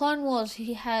in the Clone Wars,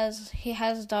 he has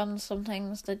done some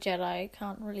things the Jedi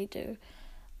can't really do.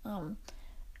 I'm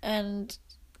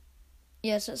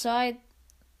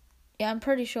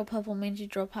pretty sure purple means you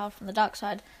draw power from the dark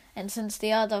side. And since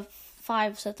the other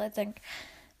 5 Sith, I think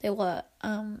they were,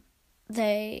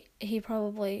 he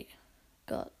probably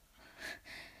got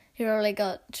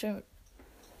to,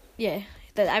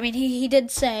 he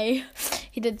did say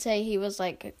he was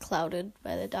like clouded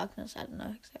by the darkness. I don't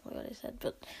know exactly what he said,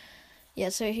 but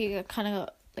so he kind of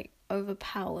got like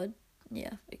overpowered,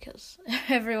 because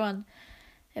everyone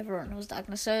was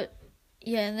darkness. So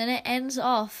and then it ends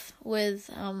off with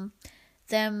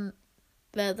them,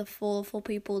 the four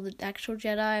people, the actual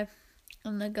Jedi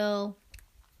and the girl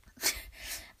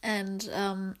and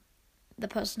the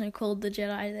person who called the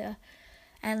Jedi there,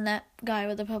 and that guy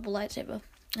with the purple lightsaber,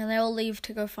 and they all leave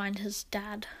to go find his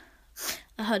dad,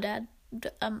 her dad,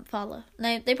 father.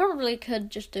 They probably could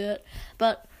just do it,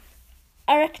 but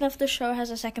I reckon if the show has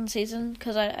a second season,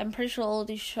 because I'm pretty sure all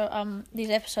these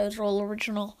episodes are all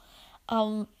original.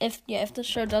 If the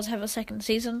show does have a second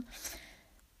season,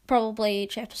 probably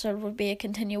each episode would be a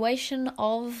continuation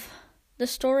of the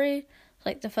story.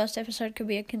 Like the first episode could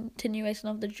be a continuation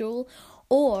of the duel,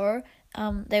 or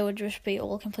they would just be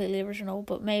all completely original,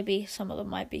 but maybe some of them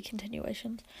might be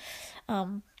continuations.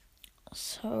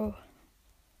 So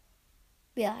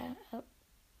yeah,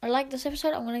 I like this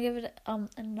episode. I'm gonna give it a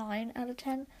 9 out of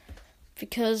 10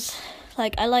 because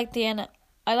like I like the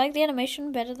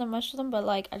animation better than most of them, but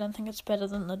like I don't think it's better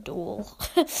than the duel.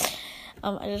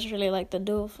 I just really like the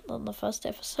duel on the first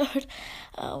episode.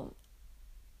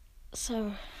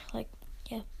 So like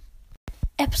yeah.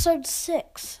 Episode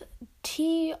 6,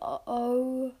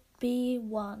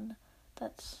 TOB1.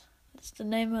 That's the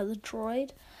name of the droid.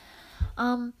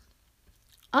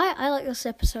 I like this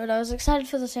episode. I was excited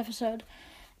for this episode,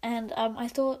 and I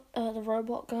thought the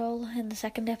robot girl in the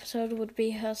second episode would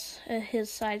be his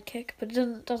sidekick, but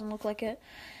it doesn't look like it.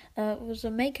 It was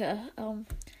a maker.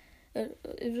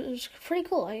 It was pretty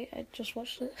cool. I just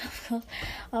watched it,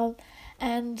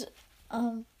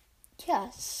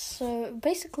 yeah, so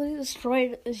basically this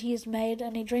droid he's made,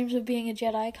 and he dreams of being a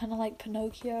Jedi, kind of like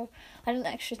Pinocchio. I didn't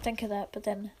actually think of that, but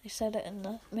then they said it in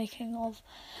the making of.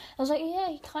 I was like, yeah,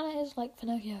 he kind of is like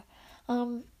Pinocchio.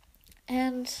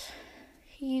 And so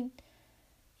he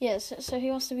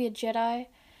wants to be a Jedi,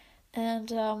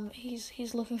 and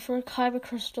he's looking for a kyber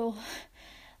crystal,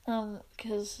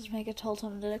 because his maker told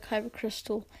him that a kyber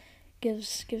crystal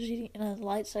gives you a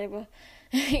lightsaber.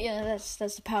 Yeah, that's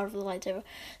the power of the lightsaber.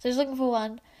 So he's looking for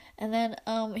one, and then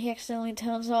he accidentally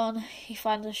he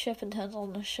finds a ship and turns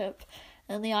on the ship,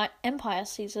 and the Empire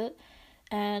sees it,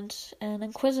 and an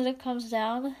Inquisitor comes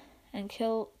down and he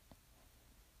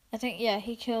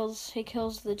kills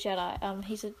the Jedi.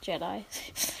 He's a Jedi.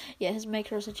 Yeah, his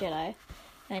maker is a Jedi,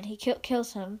 and he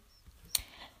kills him,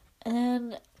 and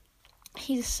then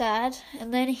he's sad,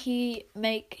 and then he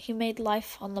made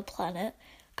life on the planet,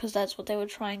 because that's what they were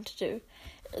trying to do.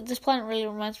 This planet really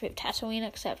reminds me of Tatooine,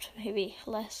 except maybe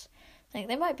less. I think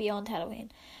they might be on Tatooine.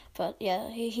 But yeah,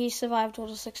 he survived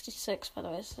Order 66, by the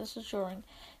way, so this is during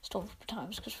Stormtrooper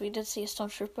times, because we did see a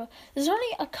Stormtrooper. There's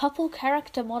only a couple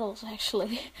character models,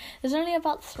 actually. There's only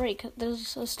about 3.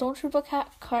 There's a Stormtrooper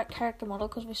character model,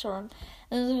 because we saw him,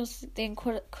 and then there's the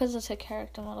Inquisitor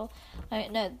character model. There's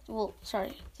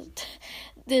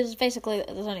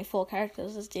only 4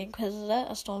 characters. There's the Inquisitor,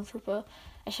 a Stormtrooper.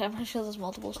 Actually, I'm pretty sure there's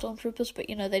multiple Stormtroopers, but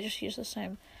they just use the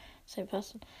same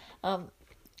person. And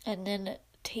then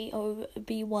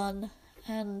TOB1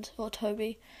 or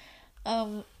Toby,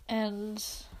 and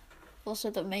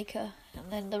also the maker,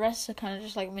 and then the rest are kind of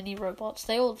just like mini robots.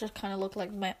 They all just kind of look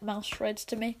like mouse droids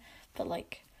to me, but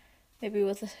like maybe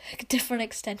with a different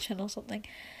extension or something.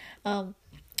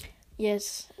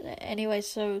 Yes. Anyway,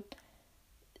 so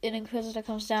an Inquisitor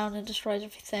comes down and destroys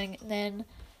everything, and then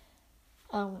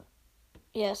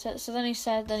so then he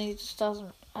said that he just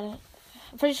doesn't. I'm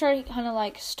pretty sure he kind of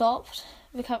like stopped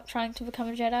trying to become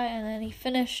a Jedi, and then he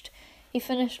finished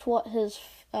what his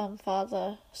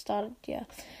father started. Yeah,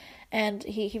 and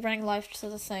he rang life to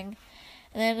the thing,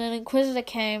 and then an Inquisitor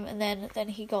came, and then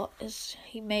he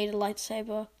made a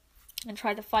lightsaber and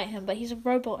tried to fight him, but he's a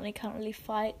robot and he can't really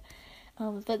fight.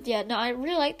 But yeah, no, I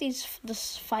really like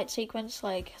this fight sequence,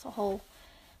 like the whole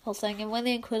thing. And when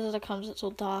the Inquisitor comes, it's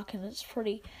all dark and it's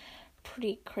pretty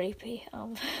creepy.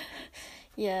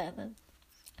 Yeah, and then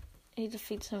he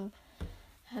defeats him,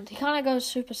 and he kind of goes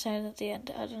Super Saiyan at the end.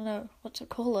 I don't know what to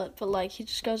call it, but like he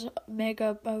just goes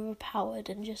mega overpowered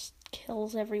and just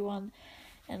kills everyone.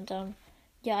 And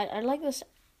I like this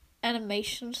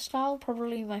animation style,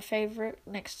 probably my favorite,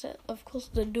 next to, of course,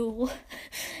 the duel,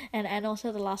 and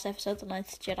also the last episode, The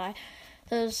Ninth Jedi.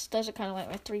 Those are kind of like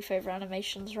my 3 favorite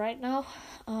animations right now.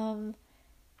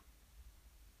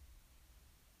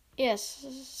 Yes,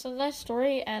 it's a nice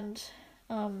story, and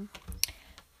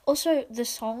also the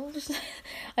songs.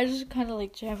 I just kind of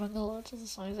like jamming a lot to the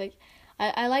songs. Like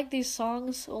I like these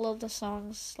songs, all of the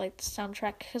songs, like the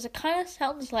soundtrack, because it kind of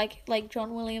sounds like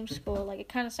John Williams' score. Like it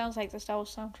kind of sounds like the Star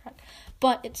Wars soundtrack,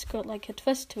 but it's got like a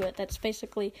twist to it. That's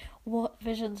basically what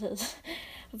Visions is.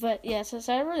 But yeah, so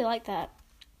I really like that.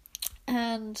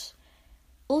 And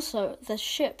also the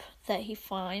ship that he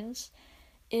finds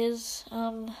is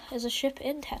a ship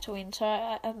in Tatooine. So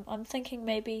I'm thinking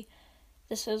maybe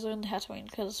this is in Tatooine,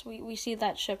 because we see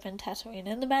that ship in Tatooine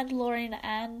in The Mandalorian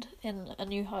and in A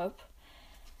New Hope,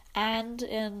 and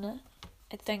in,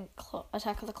 I think,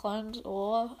 Attack of the Clones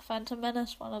or Phantom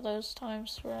Menace, one of those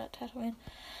times we're at Tatooine.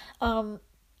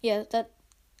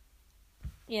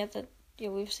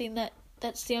 We've seen that.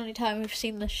 That's the only time we've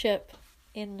seen the ship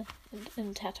in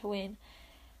Tatooine,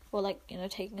 or like,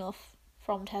 taking off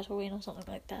from Tatooine or something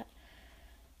like that.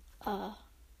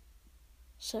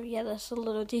 So yeah, that's a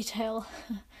little detail.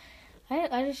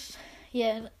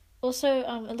 And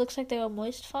also, it looks like they were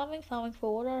moist farming for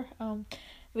water,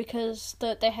 because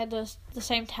they had the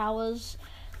same towers,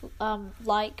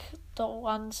 like the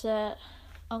ones that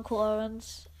Uncle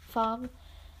Owen's farm.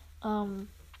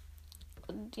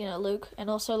 Luke, and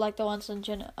also like the ones in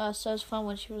Ursa's farm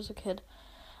when she was a kid.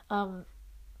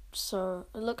 So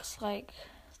it looks like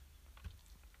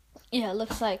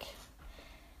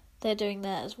they're doing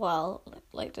that as well.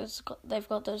 Like they've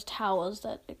got those towers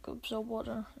that absorb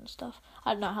water and stuff.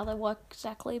 I don't know how they work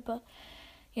exactly, but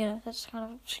that's kind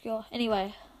of obscure.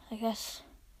 Anyway, I guess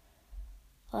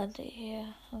I'll end it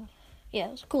here. Yeah,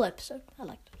 it was a cool episode. I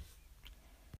liked it.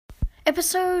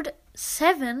 Episode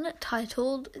 7,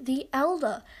 titled The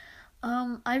Elder.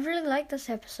 I really liked this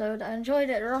episode. I enjoyed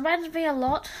it. It reminds me a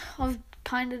lot of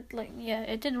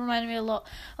it did remind me a lot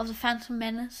of the Phantom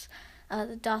Menace,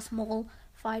 the Darth Maul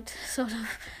fight, sort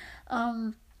of.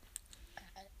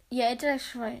 It did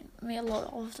actually remind me a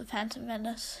lot of the Phantom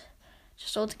Menace,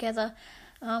 just all together.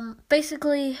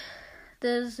 Basically,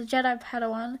 there's a Jedi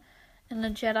Padawan and a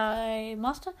Jedi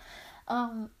Master.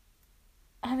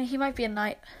 He might be a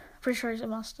knight. Pretty sure he's a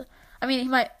master. I'm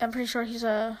pretty sure he's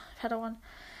a Padawan.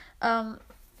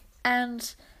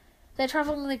 And they're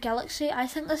traveling the galaxy. I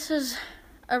think this is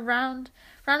around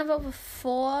about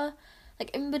before,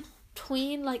 like in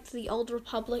between, like the Old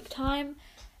Republic time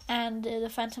and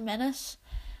the Phantom Menace.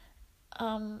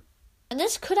 And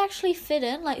this could actually fit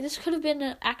in. Like, this could have been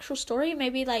an actual story.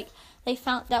 Maybe, like, they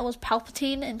found that was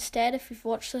Palpatine instead, if you've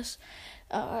watched this.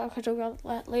 I'll talk about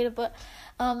that later, but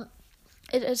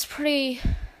it's pretty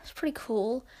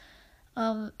cool.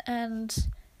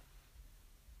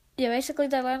 Basically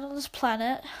they land on this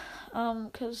planet,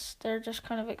 because they're just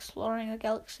kind of exploring the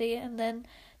galaxy, and then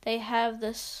they have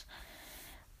this,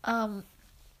 the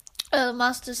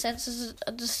Master senses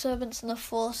a disturbance in the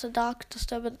Force, a dark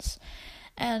disturbance,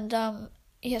 and, so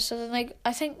then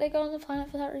I think they go on the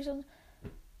planet for that reason.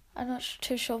 I'm not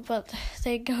too sure, but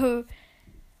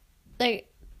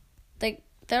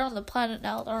they're on the planet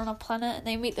now. They're on a planet, and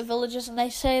they meet the villagers, and they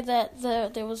say that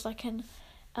there was like an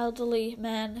elderly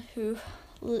man who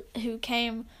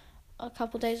came a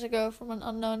couple days ago from an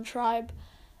unknown tribe,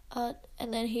 and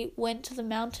then he went to the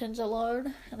mountains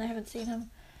alone, and they haven't seen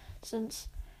him since.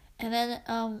 And then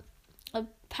a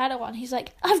Padawan, he's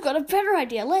like, I've got a better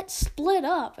idea. Let's split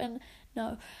up. And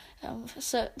no,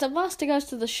 so the Master goes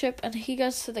to the ship, and he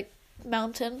goes to the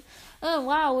mountain. Oh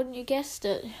wow, wouldn't you guessed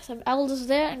it? Some elder's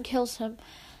there and kills him.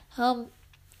 I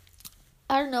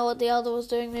don't know what the elder was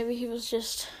doing. Maybe he was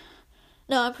just...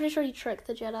 No, I'm pretty sure he tricked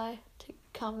the Jedi to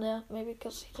come there. Maybe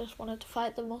because he just wanted to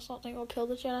fight them or something, or kill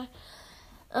the Jedi.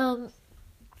 And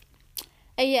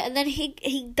then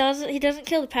he doesn't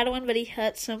kill the Padawan, but he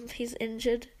hurts him. He's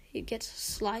injured. He gets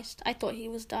sliced. I thought he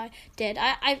was dead.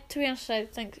 I to be honest, I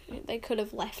think they could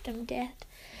have left him dead.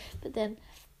 But then,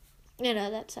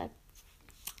 that's sad.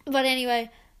 But anyway,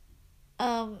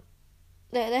 they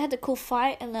had the cool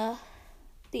fight, and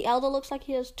the elder looks like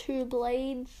he has 2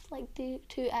 blades, like 2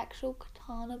 actual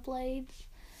katana blades,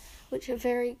 which is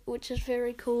very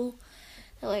cool.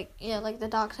 They're like the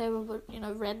Darksaber, but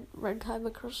red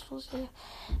kyber crystals.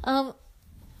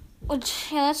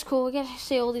 That's cool. We get to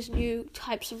see all these new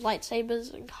types of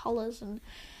lightsabers and colors and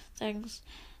things.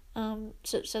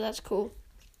 So that's cool.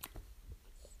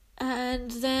 And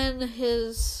then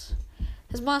his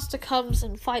master comes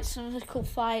and fights him in a cool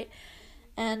fight.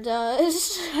 And I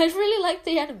really like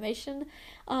the animation.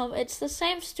 It's the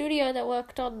same studio that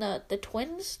worked on the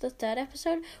Twins, the 3rd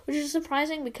episode, which is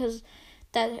surprising because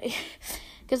that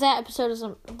episode is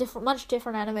a much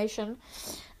different animation.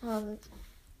 I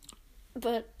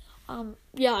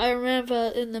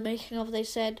remember in the making of, they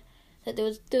said that there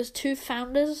was 2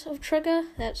 founders of Trigger.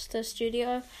 That's the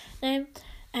studio name.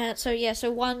 And so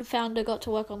one founder got to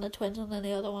work on the Twins, and then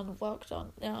the other one worked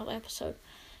on the other episode.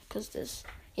 Because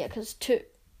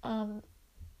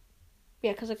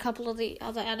a couple of the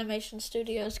other animation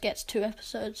studios gets 2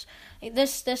 episodes.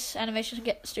 This animation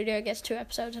studio gets 2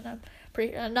 episodes, and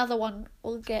another one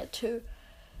will get 2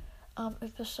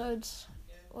 episodes.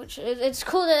 Which it's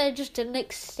cool that they just didn't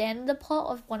extend the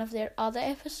plot of one of their other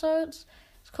episodes.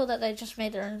 It's cool that they just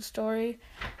made their own story.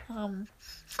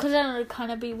 Because then it would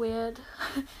kind of be weird.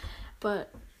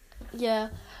 But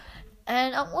yeah,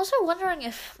 and I'm also wondering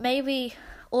if maybe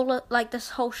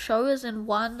this whole show is in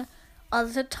one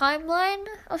other timeline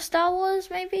of Star Wars,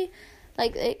 maybe?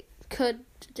 Like, they could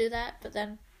do that, but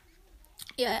then,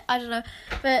 I don't know.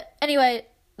 But anyway,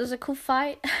 there's a cool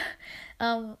fight.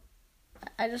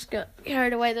 I just got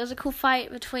carried away. There's a cool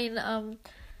fight between the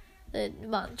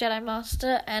Jedi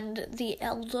Master and the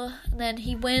Elder, and then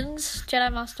he wins.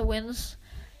 Jedi Master wins,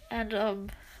 and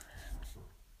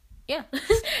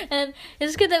and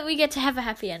it's good that we get to have a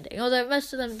happy ending. Although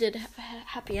most of them did have a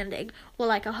happy ending, or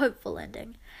like a hopeful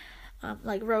ending.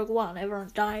 like Rogue One, everyone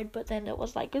died, but then it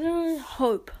was like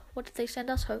hope. What did they send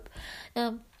us? Hope.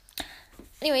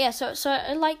 Anyway, yeah. So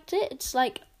I liked it. It's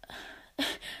like,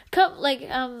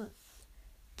 the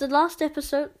last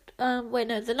episode.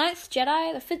 The Ninth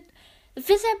Jedi, the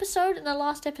fifth episode, and the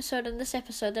last episode, and this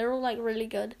episode. They're all like really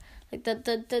good. Like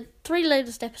the three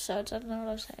latest episodes. I don't know what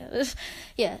I was saying.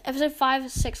 Yeah, episode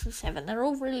 5, 6, and 7. They're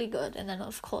all really good, and then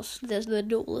of course there's the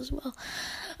duel as well.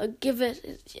 Give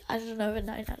it, I don't know, a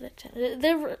 9 out of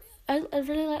 10. I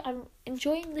really like. I'm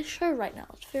enjoying this show right now.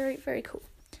 It's very, very cool.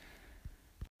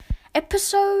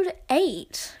 Episode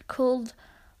 8 called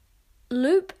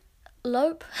Lope,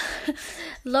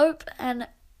 and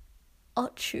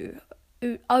Ochu.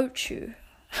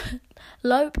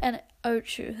 Lope and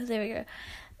Ochu. There we go.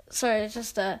 Sorry, it's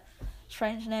just a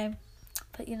strange name,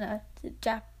 but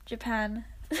Japan.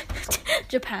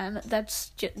 Japan.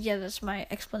 That's my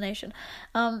explanation.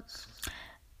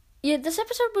 This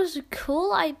episode was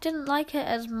cool. I didn't like it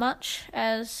as much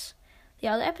as the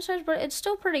other episodes, but it's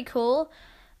still pretty cool.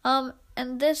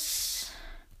 And this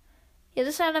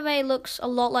anime looks a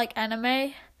lot like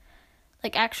anime,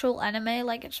 like actual anime.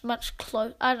 Like it's much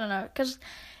close. I don't know, because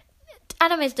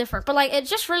anime is different, but like it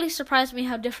just really surprised me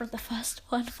how different the first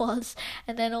one was,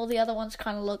 and then all the other ones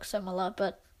kind of look similar.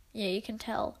 But yeah, you can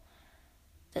tell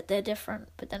that they're different,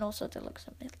 but then also they look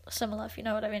similar, if you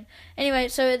know what I mean. Anyway,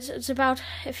 so it's about,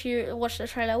 if you watch the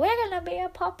trailer, we're gonna be a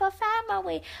proper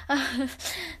family.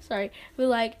 Sorry,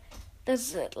 we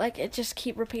there's it just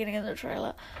keep repeating in the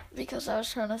trailer because I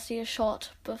was trying to see a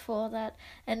shot before that,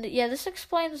 and yeah, this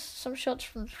explains some shots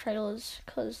from trailers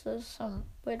because there's some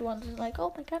weird ones and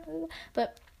oh my god,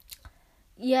 but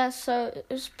yeah, so it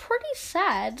was pretty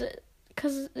sad.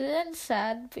 Because it ends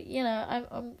sad, but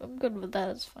I'm good with that.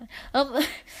 It's fine.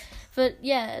 But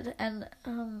yeah, and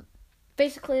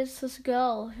basically it's this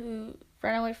girl who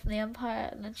ran away from the Empire,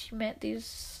 and then she met a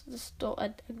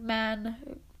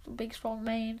man, a big strong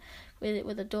man,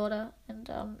 with a daughter, and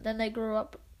then they grew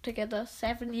up together.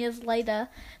 7 years later,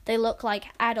 they look like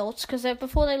adults, because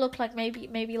before they looked like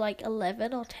maybe like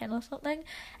 11 or 10 or something,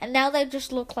 and now they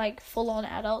just look like full on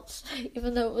adults,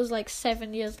 even though it was like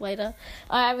 7 years later.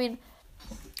 I mean,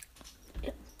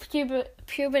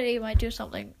 puberty might do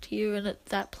something to you, and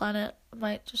that planet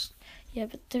might just,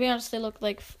 but to be honest, they look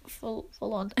like full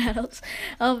on adults.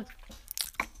 And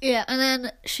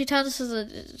then she turns to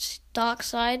the dark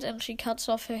side and she cuts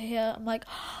off her hair. I'm like,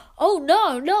 oh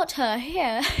no, not her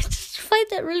hair. Just played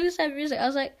that really sad music. I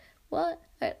was like, what?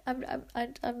 I'm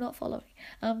not following.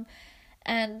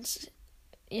 And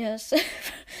yes,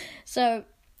 so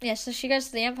she goes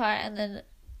to the Empire, and then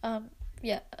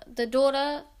the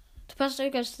daughter. The person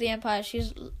who goes to the Empire,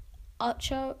 she's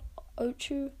Ochu.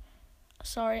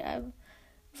 Sorry, I'm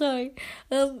sorry.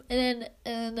 And then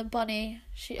the bunny.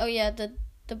 The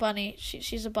bunny.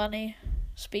 She's a bunny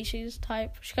species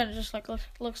type. She kind of just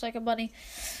looks like a bunny.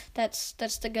 That's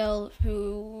the girl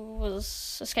who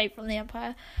was escaped from the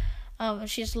Empire.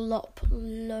 She's Lope.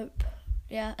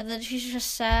 Yeah, and then she's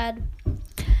just sad.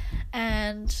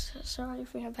 And sorry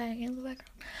if we have banging in the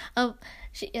background.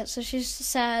 So she's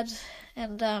sad,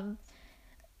 and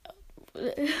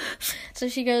so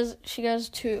she goes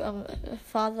to a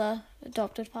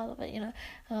adopted father, but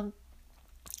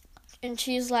and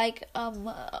she's like,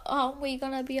 aren't we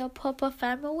gonna be a proper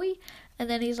family? And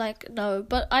then he's like, no,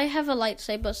 but I have a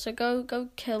lightsaber, so go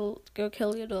kill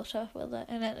your daughter with it.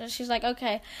 And she's like,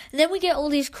 okay. And then we get all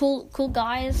these cool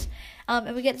guys,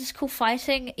 and we get this cool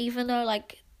fighting, even though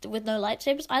with no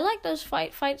lightsabers. I like those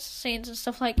fight scenes and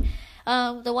stuff, like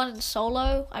the one in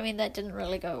Solo. I mean, that didn't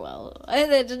really go well.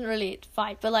 They didn't really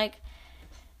fight, but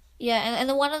and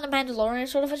the one in The Mandalorian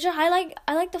sort of. I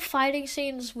like the fighting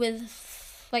scenes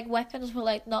with weapons,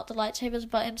 but not the lightsabers,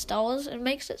 but in Star Wars. It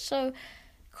makes it so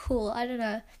cool. I don't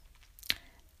know.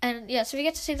 And so we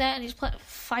get to see that, and he's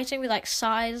fighting with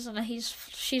size, and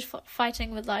she's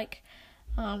fighting with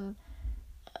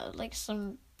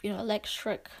some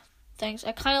electric things.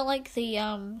 I kind of like the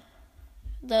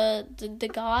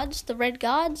guards, the red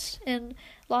guards in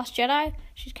Last Jedi.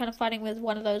 She's kind of fighting with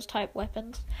one of those type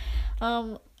weapons,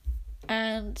 and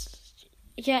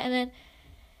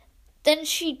then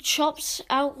she chops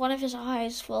out one of his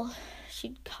eyes. Well,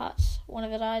 she cuts one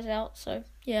of his eyes out. So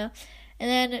yeah, and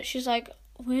then she's like,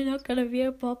 we're not gonna be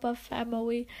a proper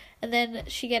family. And then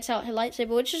she gets out her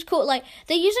lightsaber, which is cool.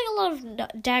 They're using a lot of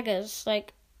daggers,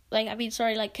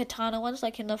 katana ones.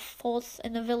 In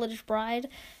the Village Bride,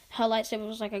 her lightsaber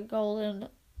was a golden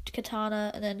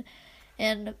katana, and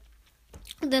then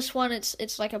this one it's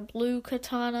a blue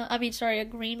katana. A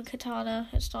green katana.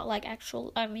 It's not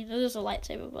actual. It is a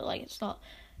lightsaber, but it's not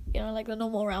like the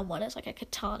normal round one is like a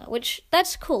katana, which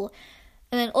that's cool.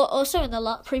 And then also in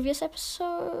the previous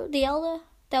episode, the Elder,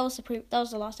 that was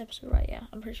the last episode, right? Yeah,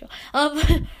 I'm pretty sure.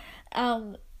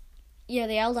 Yeah,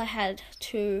 the Elder had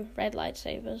 2 red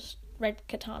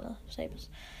katana sabers.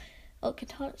 Oh,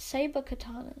 saber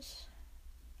katanas.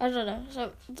 I don't know.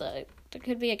 So there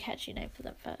could be a catchy name for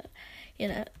them, but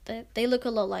they look a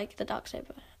lot like the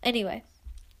Darksaber. Anyway,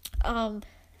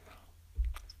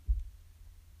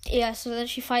 yeah. So then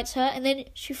she fights her, and then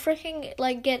she freaking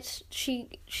gets she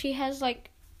has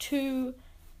 2.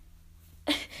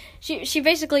 She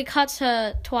basically cuts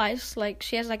her twice.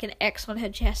 She has an X on her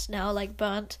chest now,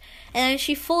 burnt, and then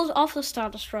she falls off the Star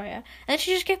Destroyer, and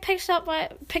she just gets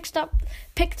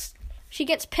She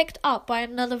gets picked up by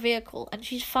another vehicle, and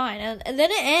she's fine, and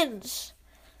then it ends.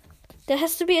 There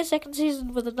has to be a second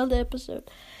season with another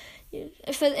episode.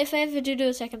 If they ever do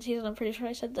a second season, I'm pretty sure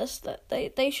I said this, that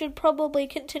they should probably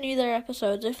continue their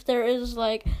episodes. If there is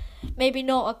maybe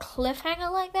not a cliffhanger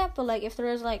like that, but if there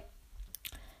is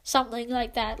something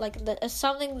like that,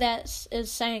 something that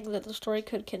is saying that the story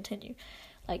could continue,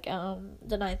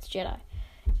 the Ninth Jedi.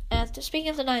 And speaking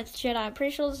of the Ninth Jedi, I'm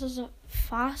pretty sure this is the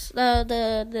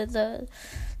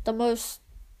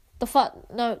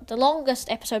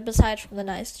longest episode besides from the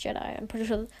Ninth Jedi. I'm pretty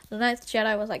sure the Ninth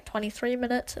Jedi was 23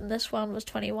 minutes, and this one was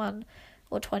 21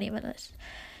 or 20 minutes.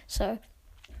 So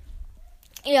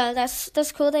yeah,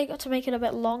 that's cool. They got to make it a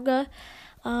bit longer.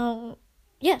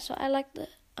 Yeah, so I liked it.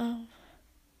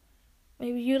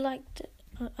 Maybe you liked it.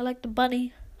 I liked the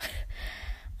bunny.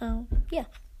 Yeah.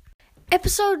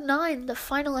 Episode 9, the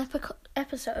final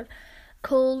episode,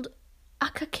 called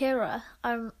Akakera.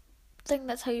 I think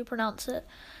that's how you pronounce it.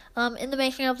 In the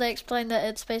making of, they explain that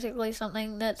it's basically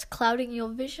something that's clouding your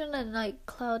vision and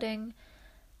clouding,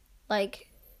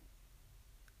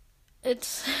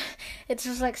 it's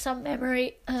just some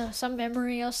memory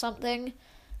or something.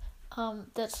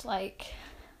 That's I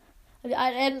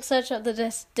didn't search up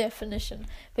the definition,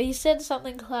 but he said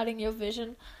something clouding your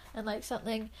vision and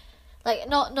something.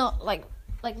 Not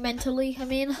mentally, I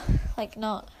mean,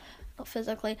 not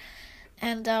physically,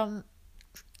 and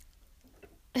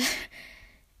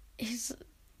he's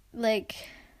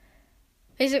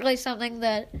basically something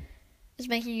that is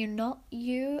making you not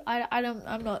you.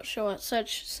 I'm not sure.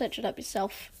 Search it up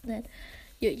yourself, then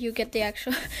you get the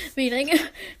actual meaning.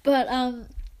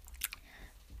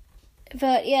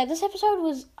 But yeah, this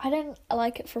episode I didn't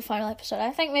like it for final episode. I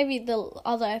think maybe the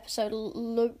other episode,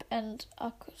 Lope and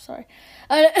I don't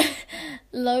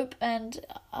know.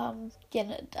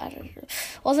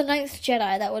 Well, the Ninth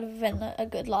Jedi, that would have been a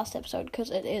good last episode,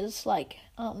 because it is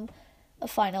a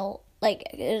final,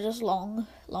 it is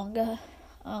longer.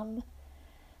 Well,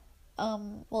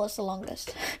 it's the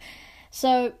longest.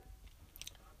 So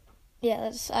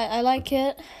yeah, I like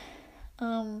it.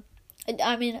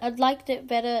 I mean, I'd liked it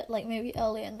better, maybe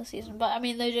earlier in the season, but, I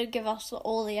mean, they did give us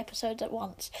all the episodes at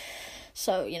once,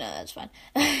 so, that's fine.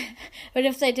 But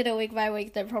if they did it week by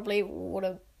week, they probably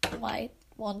might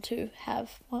want to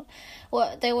have,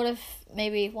 they would have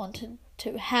maybe wanted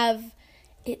to have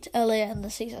it earlier in the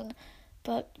season,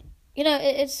 but,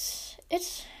 it's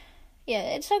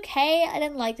okay. I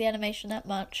didn't like the animation that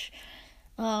much,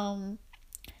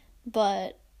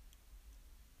 but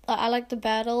I like the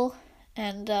battle.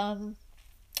 And,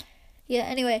 yeah,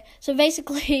 anyway, so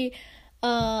basically,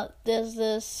 there's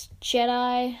this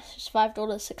Jedi who survived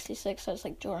Order 66, so it's,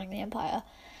 during the Empire,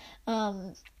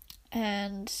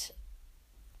 and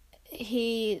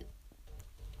he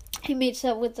meets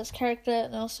up with this character,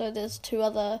 and also there's 2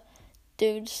 other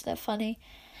dudes, they're funny,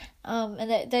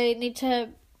 and they need to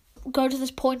go to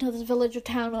this point of this village or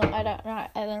town, or I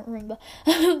don't remember,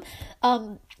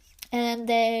 and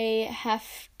they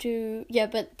have to,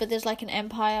 but there's an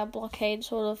Empire blockade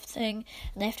sort of thing,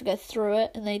 and they have to go through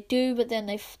it, and they do, but then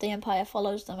the Empire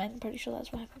follows them. I'm pretty sure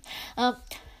that's what happens.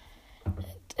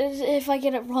 If I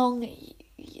get it wrong,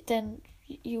 then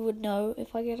you would know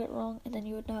if I get it wrong, and then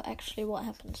you would know actually what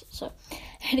happens. So,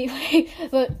 anyway,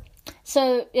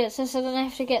 so then they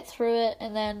have to get through it,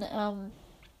 and then,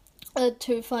 the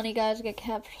 2 funny guys get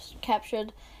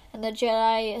captured, and the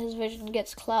Jedi, his vision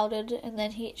gets clouded, and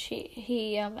then he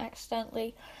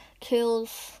accidentally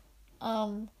kills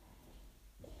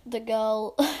the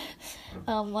girl,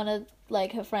 one of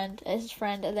his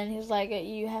friend, and then he's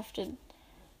you have to,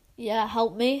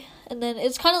 help me, and then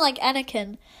it's kind of like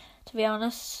Anakin, to be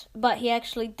honest, but he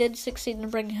actually did succeed in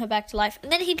bringing her back to life, and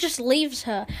then he just leaves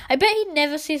her. I bet he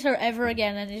never sees her ever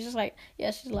again, and he's just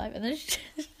yeah, she's alive, and then she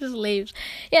just leaves.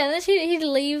 Yeah, and then he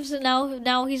leaves, and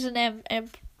now he's an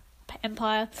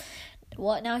Empire.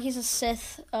 What? Now he's a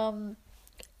Sith,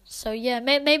 So yeah,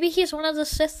 maybe he's one of the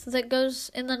Sith that goes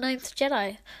in the Ninth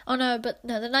Jedi. Oh no,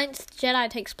 the Ninth Jedi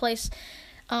takes place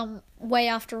way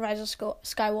after Rise of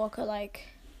Skywalker, like,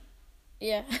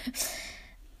 yeah.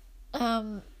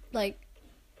 Like,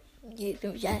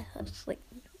 yeah, that's like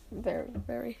very,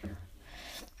 very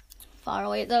far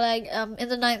away. They're like, in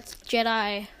the Ninth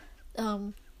Jedi,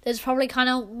 there's probably kind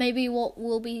of maybe what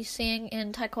we'll be seeing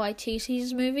in Taika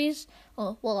Waititi's movies.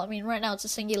 Well, I mean, right now it's a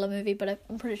singular movie, but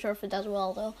I'm pretty sure if it does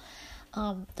well,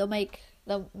 they'll make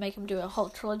him do a whole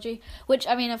trilogy. Which,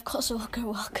 I mean, of course it will go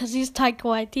well because he's Taika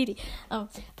Waititi.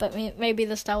 But maybe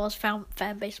the Star Wars fan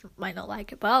base might not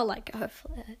like it, but I'll like it.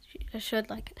 Hopefully, I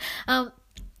should like it.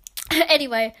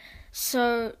 Anyway,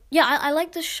 so yeah, I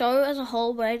like the show as a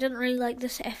whole, but I didn't really like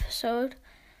this episode.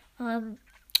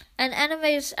 And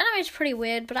anime's pretty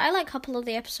weird, but I like a couple of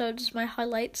the episodes, my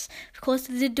highlights. Of course,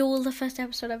 the Duel, the first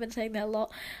episode, I've been saying that a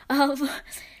lot. And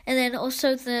then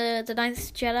also the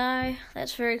Ninth Jedi,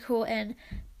 that's very cool, and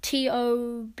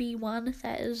TOB1,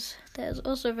 that is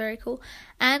also very cool.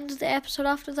 And the episode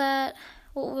after that,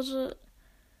 what was it?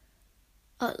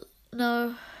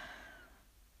 No.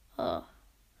 What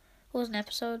was an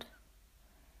episode?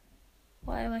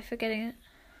 Why am I forgetting it?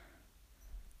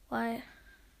 Why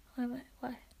am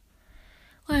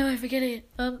I forgetting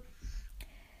it?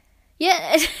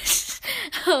 Yeah.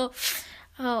 Oh,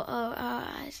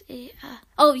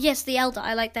 yes, The Elder.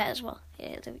 I like that as well.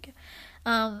 Yeah, there we go.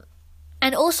 And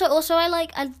also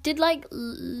I did like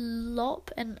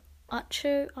Lop and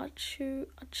Achu, I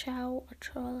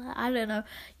don't know.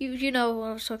 You know what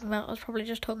I was talking about. I was probably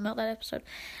just talking about that episode.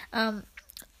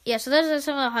 Yeah, so those are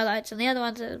some of the highlights, and the other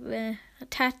ones are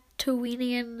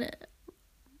Tatooinean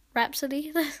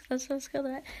Rhapsody. That's what it's called,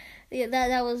 right? Yeah,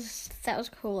 that was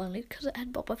cool only because it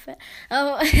had Boba Fett.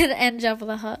 And Jabba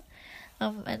the Hutt.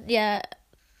 And yeah.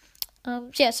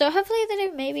 So hopefully they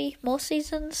do maybe more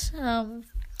seasons.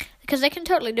 Because they can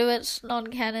totally do it. It's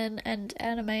non-canon and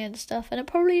anime and stuff, and it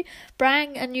probably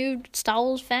bring a new Star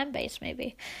Wars fan base.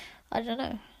 Maybe, I don't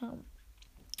know.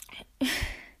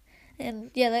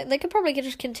 And yeah, they could probably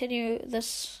just continue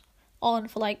this on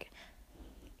for like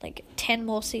 10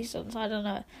 more seasons. I don't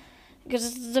know.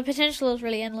 Because the potential is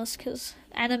really endless, because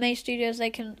anime studios, they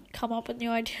can come up with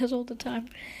new ideas all the time.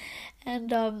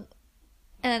 And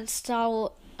Star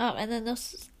Wars, and then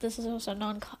this is also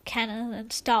non-canon,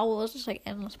 and Star Wars is like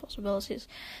endless possibilities.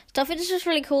 Stuff, it's just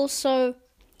really cool, so,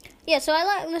 yeah, so I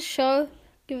like this show.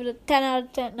 Give it a 10 out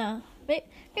of 10, no, maybe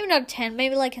not a 10,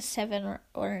 maybe like a 7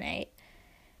 or an 8.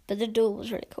 But the Duel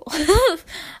was really cool.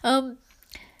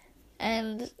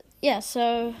 And, yeah,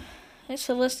 so thanks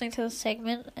for listening to this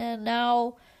segment, and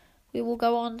now we will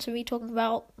go on to me talking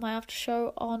about my after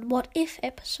show on What If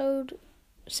Episode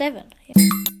 7. Yeah.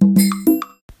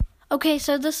 Okay,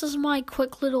 so this is my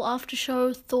quick little after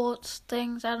show thoughts,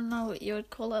 things, I don't know what you would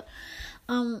call it.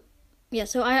 Yeah,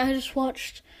 so I just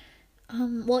watched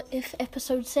What If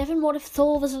Episode 7, What If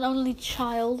Thor Was an Only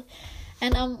Child,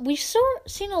 and we've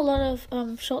seen a lot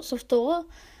of shots of Thor,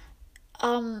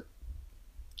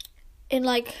 in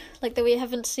like that we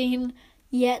haven't seen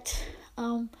yet,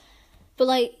 but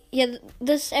like, yeah,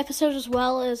 this episode as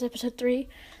well as episode 3,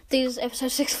 these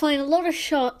episodes explain a lot of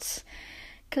shots,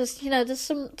 because, you know, there's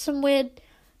some weird,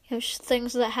 you know,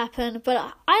 things that happen,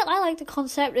 but I like the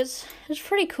concept. It's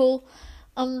pretty cool.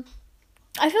 I feel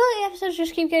like the episodes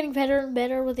just keep getting better and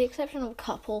better, with the exception of a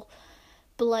couple,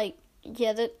 but like,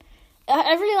 yeah,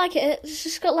 I really like it. It's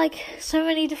just got like so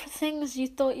many different things you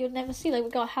thought you'd never see. Like, we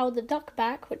got Howard the Duck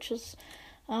back, which is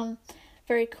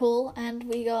very cool, and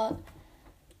we got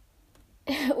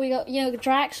you know,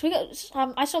 Drax. We got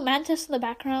I saw Mantis in the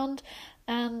background,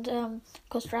 and of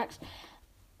course Drax.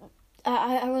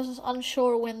 I was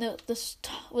unsure when this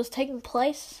was taking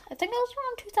place. I think it was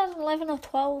around 2011 or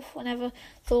 12, whenever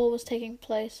Thor was taking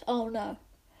place. Oh no,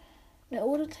 it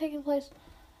would have taken place.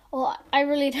 Well, I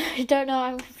really don't know.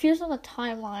 I'm confused on the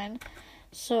timeline.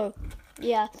 So,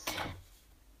 yeah.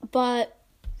 But,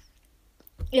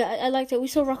 yeah, I liked it. We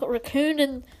saw Rocket Raccoon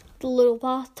in the little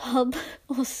bathtub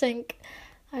or sink.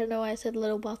 I don't know why I said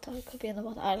little bathtub. It could be in the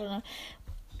bathtub. I don't know.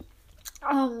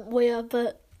 Well, yeah,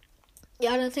 but,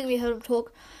 yeah, I don't think we heard him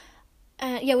talk.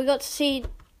 Yeah, we got to see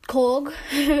Korg,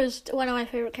 who's one of my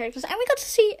favourite characters. And we got to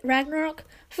see Ragnarok.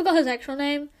 I forgot his actual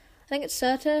name. I think it's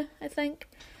Surtur, I think.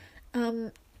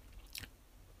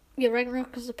 Yeah,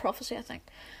 Ragnarok is the prophecy, I think.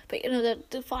 But, you know,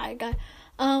 the fire guy.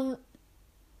 Yeah,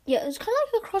 it's kind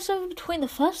of like a crossover between the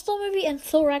first Thor movie and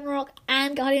Thor Ragnarok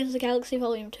and Guardians of the Galaxy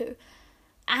Volume 2.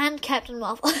 And Captain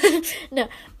Marvel. No.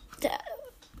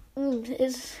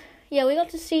 Yeah, we got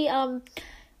to see,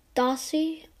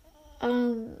 Darcy,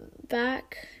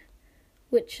 back,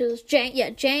 which is Jane.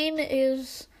 Yeah, Jane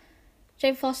is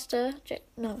Jane Foster.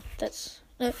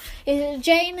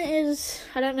 Jane is,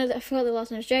 I don't know, I forgot the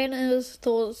last name. Jane is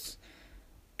Thor's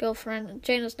girlfriend.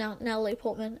 Jane is now Natalie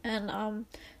Portman, and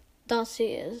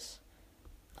Darcy is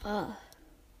girl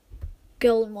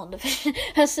in WandaVision,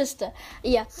 her sister.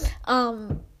 Yeah.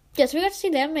 Yeah, so we got to see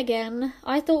them again.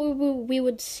 I thought we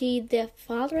would see their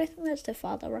father. I think that's their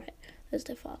father, right? That's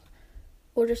their father.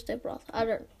 Or just their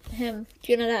brother. Him.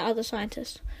 Do you know that other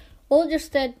scientist? Or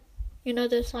just their,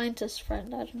 their scientist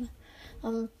friend. I don't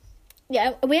know.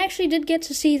 Yeah, we actually did get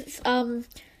to see,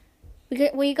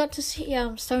 we got to see,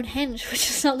 Stonehenge, which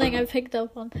is something I picked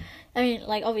up on. I mean,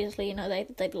 like, obviously,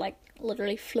 they like,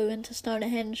 literally flew into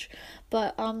Stonehenge,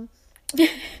 but,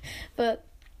 but,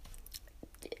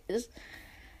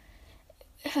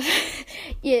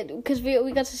 yeah, because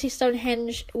we got to see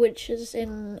Stonehenge, which is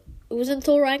in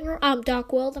Thor Ragnarok,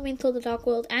 Dark World, Thor the Dark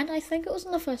World, and I think it was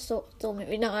in the first Thor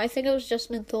movie. No, I think it was just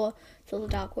in Thor the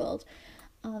Dark World.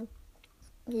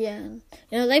 Yeah,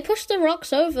 they pushed the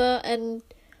rocks over and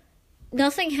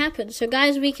nothing happened. So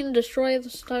guys, we can destroy the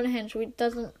Stonehenge. It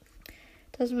doesn't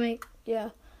make, yeah.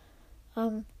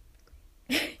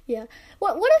 Yeah.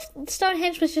 What if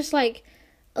Stonehenge was just like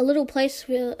a little place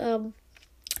where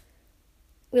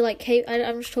we like cave?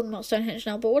 I'm just talking about Stonehenge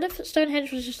now. But what if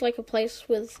Stonehenge was just like a place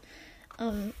with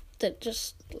that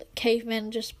just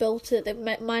cavemen just built it? They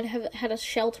might have had a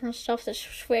shelter and stuff. That's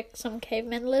where some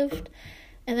cavemen lived.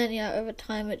 And then, over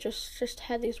time, it just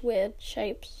had these weird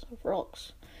shapes of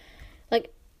rocks.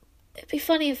 Like, it'd be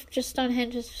funny if just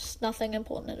Stonehenge is just nothing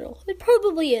important at all. It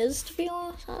probably is, to be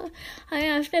honest.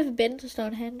 I've never been to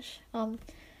Stonehenge.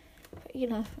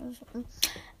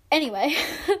 Anyway.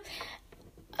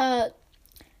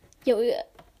 We got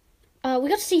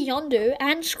to see Yondu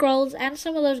and Skrulls and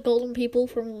some of those golden people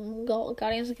from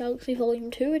Guardians of the Galaxy Volume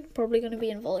 2. It's probably going to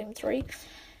be in Volume 3.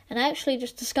 And I actually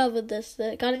just discovered this,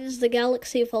 that Guardians of the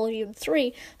Galaxy Volume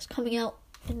 3 is coming out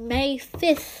in May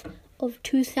 5th of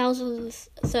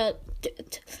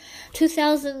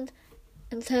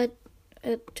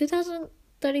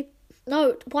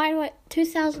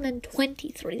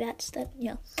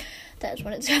that's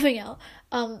when it's coming out.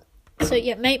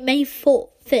 May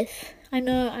 5th. I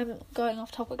know I'm going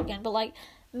off topic again, but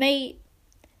it's May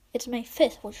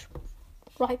 5th, which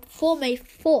right before May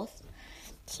 4th,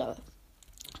 so...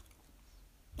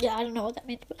 Yeah, I don't know what that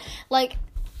means, but,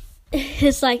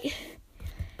 it's like,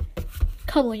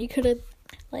 come on, you could have,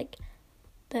 that,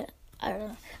 I don't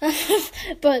know,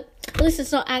 but, at least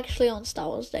it's not actually on Star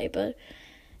Wars Day, but,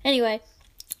 anyway,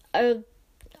 I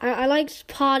liked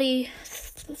Party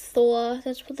Thor,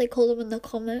 that's what they call them in the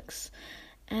comics,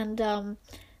 and, I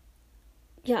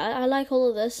like all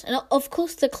of this, and, of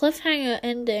course, the cliffhanger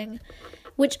ending,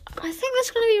 which I think that's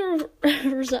going to be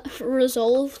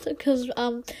resolved, because,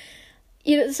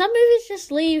 some movies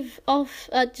just leave off,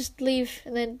 and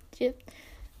then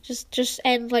just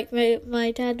end. Like my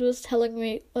dad was telling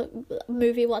me a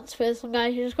movie once where some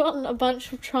guy who just got in a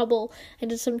bunch of trouble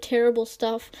and did some terrible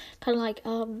stuff, kind of like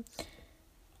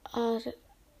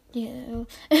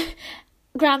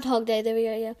Groundhog Day. There we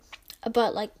go. Yeah,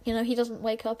 but he doesn't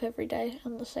wake up every day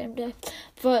on the same day,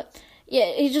 but.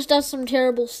 Yeah, he just does some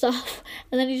terrible stuff,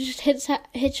 and then he just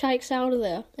hitchhikes out of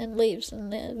there and leaves,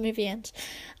 and the movie ends.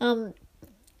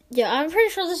 Yeah, I'm pretty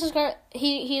sure this is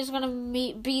he is gonna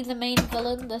be the main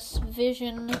villain. This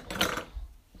Vision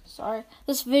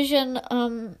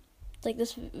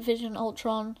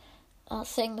Ultron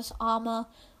thing, this armor.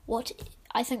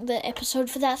 I think the episode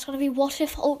for that's gonna be what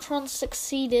if Ultron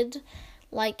succeeded,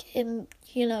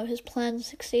 his plan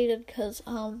succeeded, because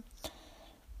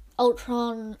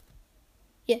Ultron.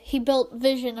 Yeah, he built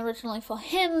Vision originally for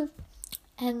him,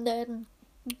 and then,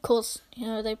 of course,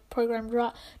 they programmed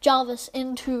Jarvis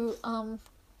into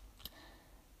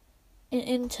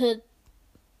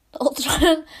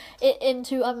Ultron,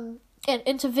 into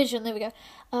Vision. There we go.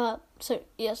 So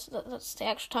yes, that's the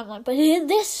actual timeline. But in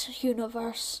this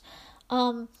universe,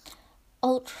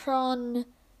 Ultron,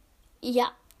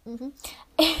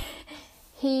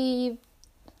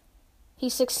 He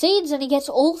succeeds and he gets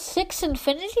all 6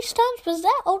 Infinity Stones? Was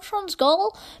that Ultron's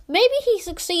goal? Maybe he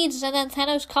succeeds and then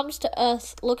Thanos comes to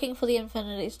Earth looking for the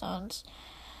Infinity Stones.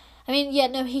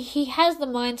 He has the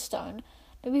Mind Stone.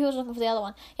 Maybe he was looking for the other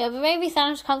one. Yeah, but maybe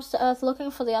Thanos comes to Earth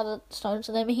looking for the other stones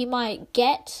and then he might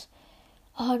get...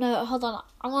 Oh no, hold on.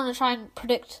 I'm going to try and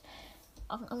predict...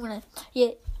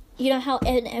 You know how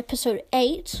in episode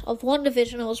 8 of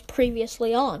WandaVision I was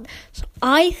previously on? So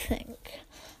I think...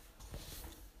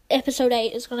 Episode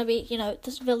 8 is going to be,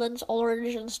 this villain's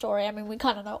origin story. I mean, we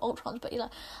kind of know Ultron's, but,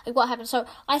 what happened. So,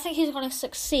 I think he's going to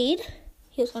succeed.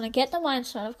 He's going to get the Mind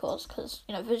Stone, of course, because,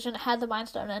 Vision had the Mind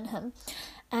Stone in him.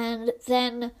 and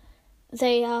then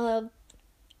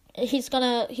he's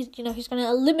gonna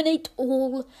eliminate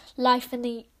all life in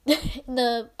the in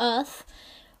the Earth,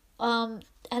 and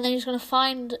then he's gonna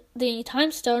find the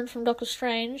Time Stone from Doctor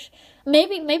Strange.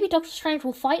 Maybe Doctor Strange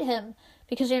will fight him,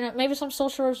 because maybe some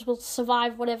sorcerers will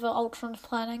survive whatever Ultron's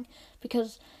planning,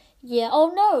 because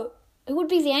oh no, it would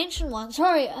be the Ancient One.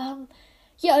 Sorry,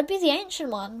 it'd be the Ancient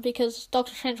One, because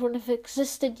Doctor Strange wouldn't have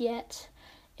existed yet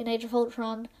in Age of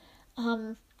Ultron.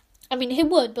 I mean, he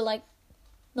would, but like,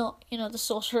 not, the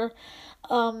sorcerer.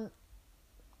 So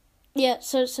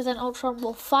then Ultron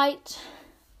will fight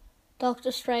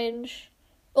Doctor Strange,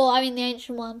 the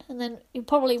Ancient One, and then he'll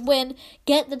probably win,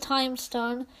 get the Time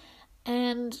Stone,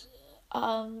 and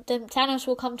then Thanos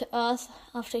will come to Earth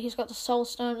after he's got the Soul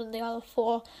Stone and the other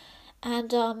 4,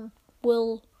 and Ultron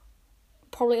will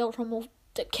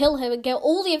kill him and get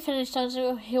all the Infinity Stones,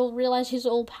 so he'll realize he's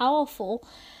all powerful,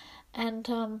 and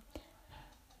so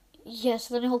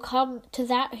then he'll come to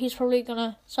that. He's probably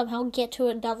gonna somehow get to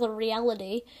another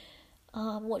reality,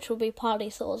 which will be Party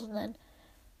Thor's, and then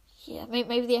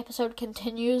maybe the episode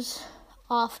continues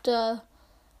after,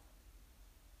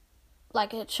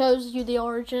 like, it shows you the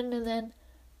origin, and then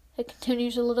it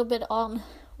continues a little bit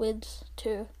onwards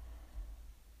to,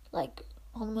 like,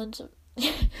 onwards,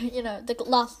 the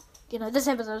last, this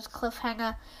episode's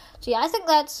cliffhanger. So I think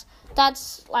that's,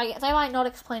 like, they might not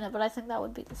explain it, but I think that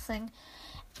would be the thing.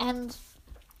 And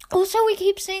also we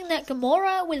keep seeing that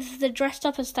Gamora with the dressed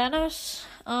up as Thanos.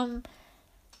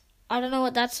 I don't know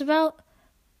what that's about.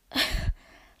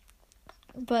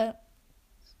 But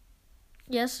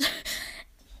yes,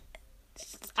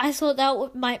 I thought that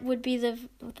would be the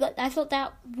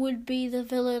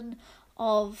villain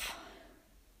of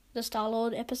the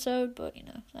Star-Lord episode, but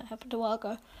that happened a while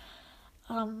ago.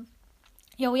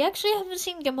 We actually haven't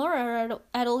seen Gamora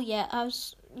at all yet.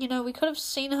 We could have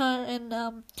seen her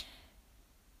in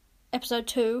episode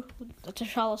 2,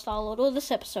 T'Challa Star-Lord, or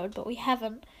this episode, but we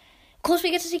haven't. Of course,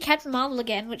 we get to see Captain Marvel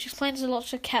again, which explains a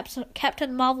lot of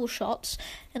Captain Marvel shots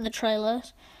in the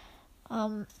trailers.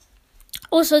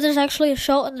 Also, there's actually a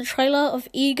shot in the trailer of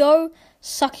Ego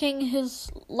sucking his,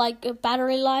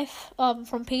 battery life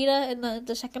from Peter in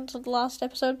the second to the last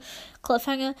episode,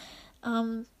 cliffhanger.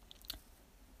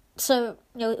 So,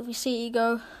 we see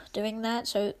Ego doing that,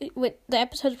 so the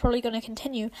episode's probably going to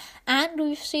continue. And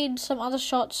we've seen some other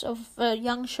shots of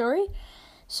young Shuri,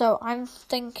 so I'm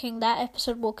thinking that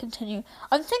episode will continue.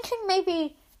 I'm thinking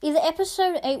maybe either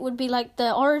episode 8 would be,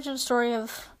 the origin story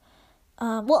of...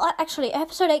 actually,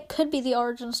 episode 8 could be the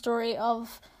origin story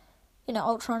of,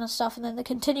 Ultron and stuff, and then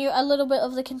a little bit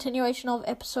of the continuation of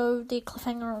the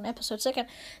cliffhanger on episode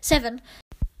 7.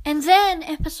 And then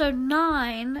episode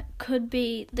 9 could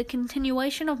be the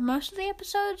continuation of most of the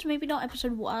episodes, maybe not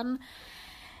episode 1.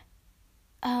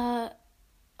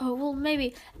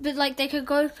 Maybe. But, they could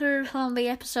go through some of the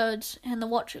episodes, and the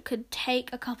Watcher could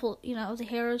take a couple, of the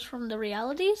heroes from the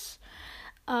realities.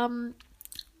 And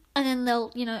then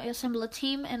they'll, assemble a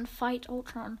team and fight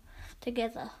Ultron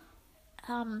together.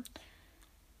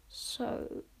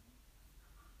 So...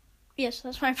 yes,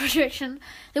 that's my prediction.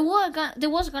 There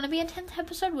was going to be a 10th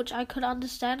episode, which I could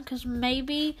understand, because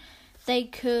maybe they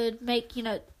could make,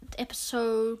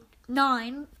 episode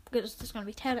 9, because there's going to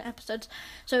be 10 episodes.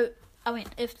 So,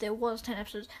 if there was 10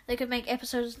 episodes, they could make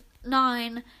episode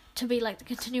 9 to be, the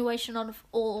continuation of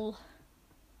all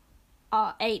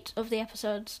 8 of the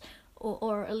episodes,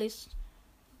 or at least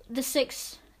the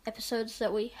 6 episodes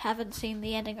that we haven't seen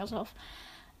the endings of.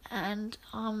 And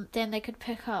then they could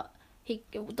pick up...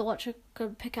 the Watcher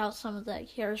could pick out some of the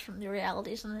heroes from the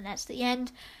realities, and then that's the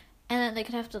end. And then they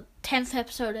could have the 10th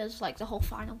episode as, the whole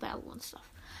final battle and stuff.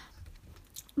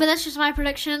 But that's just my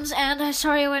predictions, and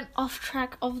sorry I went off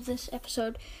track of this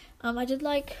episode. I did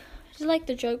like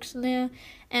the jokes in there,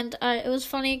 and it was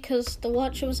funny because the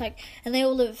Watcher was like, and they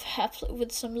all live happily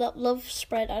with some love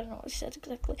spread. I don't know what he said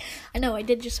exactly. I know I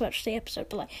did just watch the episode,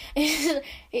 but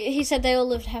he said they all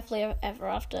lived happily ever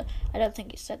after. I don't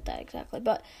think he said that exactly,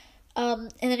 but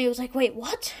and then he was like, wait,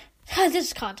 what?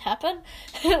 This can't happen.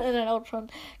 And then Ultron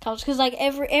comes, because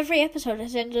every episode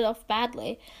has ended off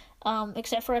badly,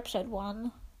 except for episode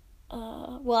 1.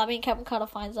 Captain Carter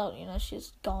finds out,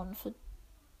 she's gone for,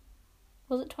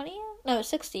 was it 20 years? No,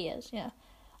 60 years, yeah.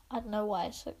 I don't know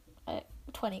why, so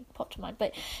 20 popped to mind,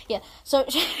 but yeah, so,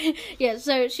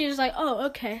 so she was like, oh,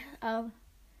 okay,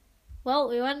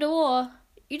 we went to war.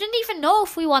 You didn't even know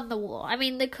if we won the war.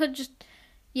 They could just,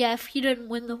 if you didn't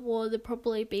win the war, there'd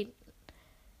probably be,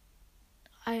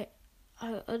 I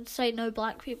would say no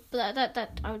black people, but I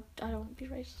don't want to be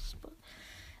racist, but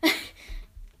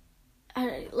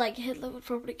Hitler would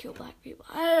probably kill black people.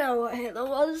 I don't know what Hitler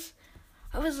was.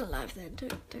 I wasn't alive then.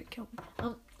 Don't kill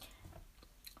me.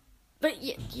 But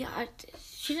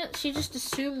she just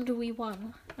assumed we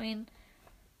won. I mean,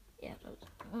 yeah.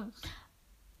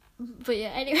 But yeah,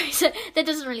 anyway, so that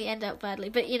doesn't really end out badly.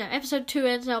 But, episode 2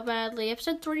 ends out badly.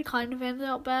 Episode 3 kind of ends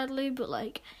out badly, but,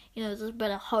 there's a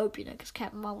bit of hope, because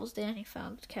Captain Marvel's there and he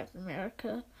found Captain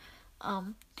America.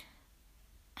 And,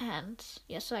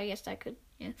 yeah, so I guess that could,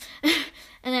 And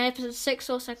then episode 6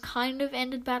 also kind of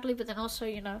ended badly, but then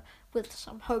also, with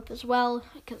some hope as well,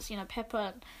 because, Pepper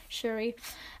and Shuri.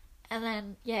 And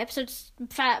then, episode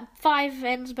 5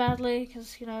 ends badly,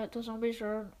 because, the zombies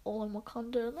are all in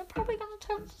Wakanda, and they're probably going to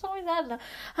turn into something bad now.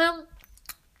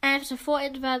 And episode 4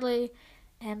 ends badly,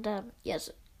 and,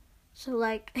 so,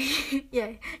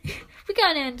 yeah, we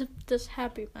gotta end this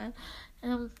happy, man.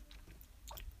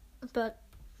 But,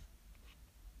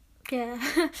 yeah,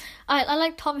 I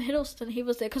like Tom Hiddleston, he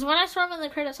was there, because when I saw him in the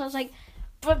credits, I was like,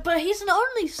 but he's an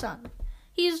only son.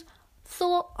 He's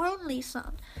Thor's only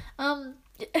son.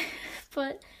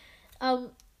 But,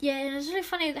 yeah, and it's really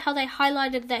funny how they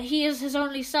highlighted that he is his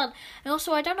only son. And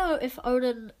also, I don't know if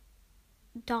Odin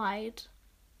died.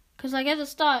 Because, at the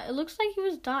start, it looks like he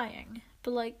was dying.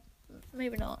 But,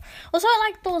 maybe not. Also,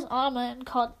 I like Thor's armor and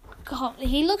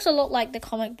he looks a lot like the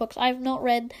comic books. I've not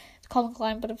read the comic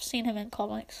line, but I've seen him in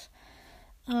comics.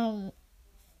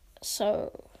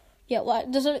 So, yeah, I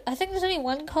think there's only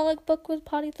one comic book with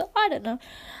Party Thor. I don't know.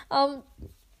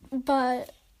 But...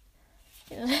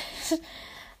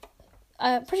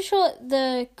 I'm pretty sure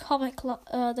the comic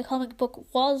book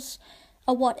was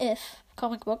a What If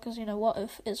comic book, because What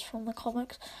If is from the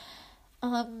comics.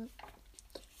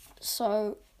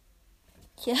 So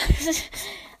yeah,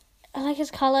 I like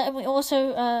his color, and we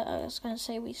also I was gonna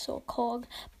say we saw Korg,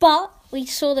 but we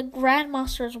saw the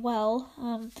Grandmaster as well.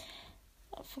 I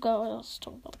forgot what I was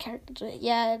talking about the character.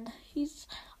 Yeah, and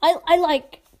I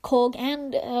like Korg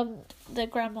and the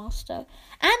Grandmaster.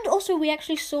 And also, we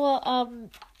actually saw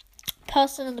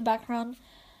person in the background,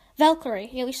 Valkyrie.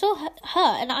 Yeah, we saw her,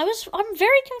 and I'm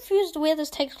very confused where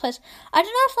this takes place. I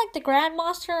don't know if the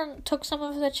Grandmaster took some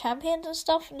of the champions and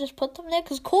stuff and just put them there,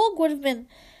 because Korg would have been.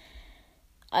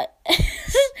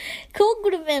 Korg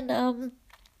would have been.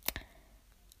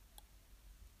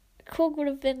 Korg would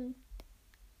have been.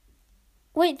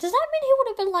 Wait, does that mean he would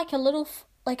have been a little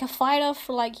a fighter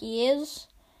for years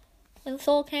when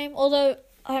Thor came? Although.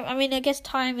 I mean, I guess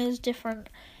time is different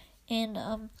in,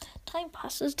 time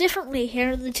passes differently here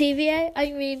in the TVA.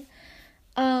 I mean,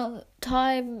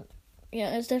 time,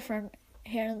 is different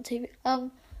here in the TV,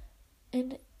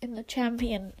 in the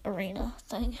champion arena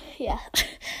thing, yeah.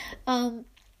 But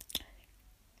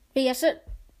yeah, so,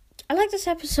 I like this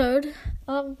episode,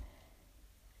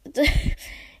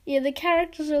 the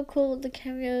characters are cool, the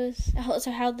cameos, also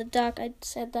how the Dark, I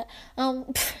said that,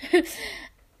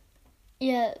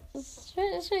 yeah, it's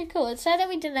really cool. It's sad that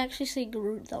we didn't actually see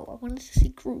Groot, though. I wanted to see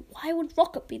Groot. Why would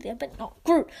Rocket be there, but not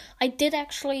Groot? I did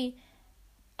actually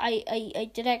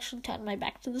turn my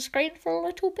back to the screen for a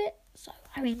little bit. So,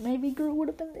 I mean, maybe Groot would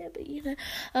have been there, but,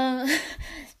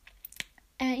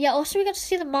 and, yeah, also we got to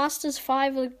see the Masters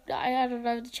 5, I don't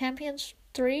know, the Champions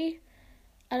 3?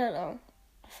 I don't know.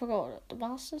 I forgot what the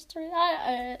Masters 3?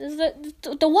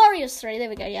 The Warriors 3, there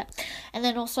we go, yeah. And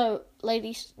then also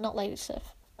not Lady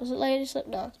Sif. Was it Lady Sif?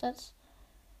 No, that's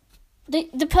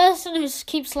the person who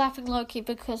keeps slapping Loki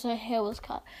because her hair was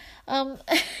cut.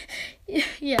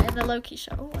 Yeah, in the Loki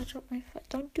show. Oh, I dropped my phone.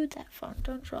 Don't do that, phone.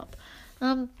 Don't drop.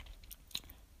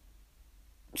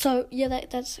 So yeah, I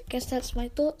guess that's my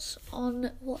thoughts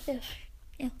on What If.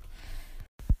 Yeah.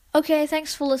 Okay,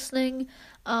 thanks for listening.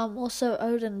 Also,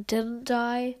 Odin didn't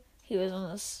die. He was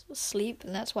on sleep,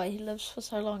 and that's why he lives for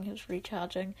so long. He was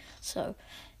recharging. So,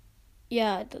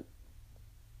 yeah.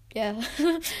 Yeah.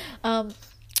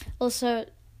 Also,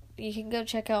 you can go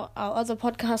check out our other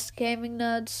podcast, Gaming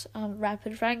Nerds,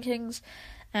 Rapid Rankings,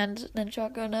 and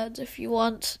Ninjago Nerds if you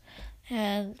want.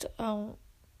 And,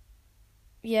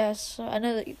 yes, I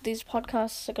know that these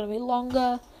podcasts are going to be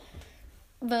longer,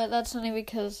 but that's only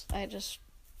because it's just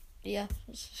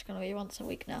going to be once a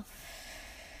week now.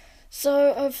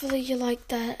 So, hopefully you like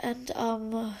that, and,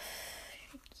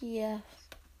 yeah,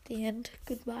 the end.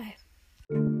 Goodbye.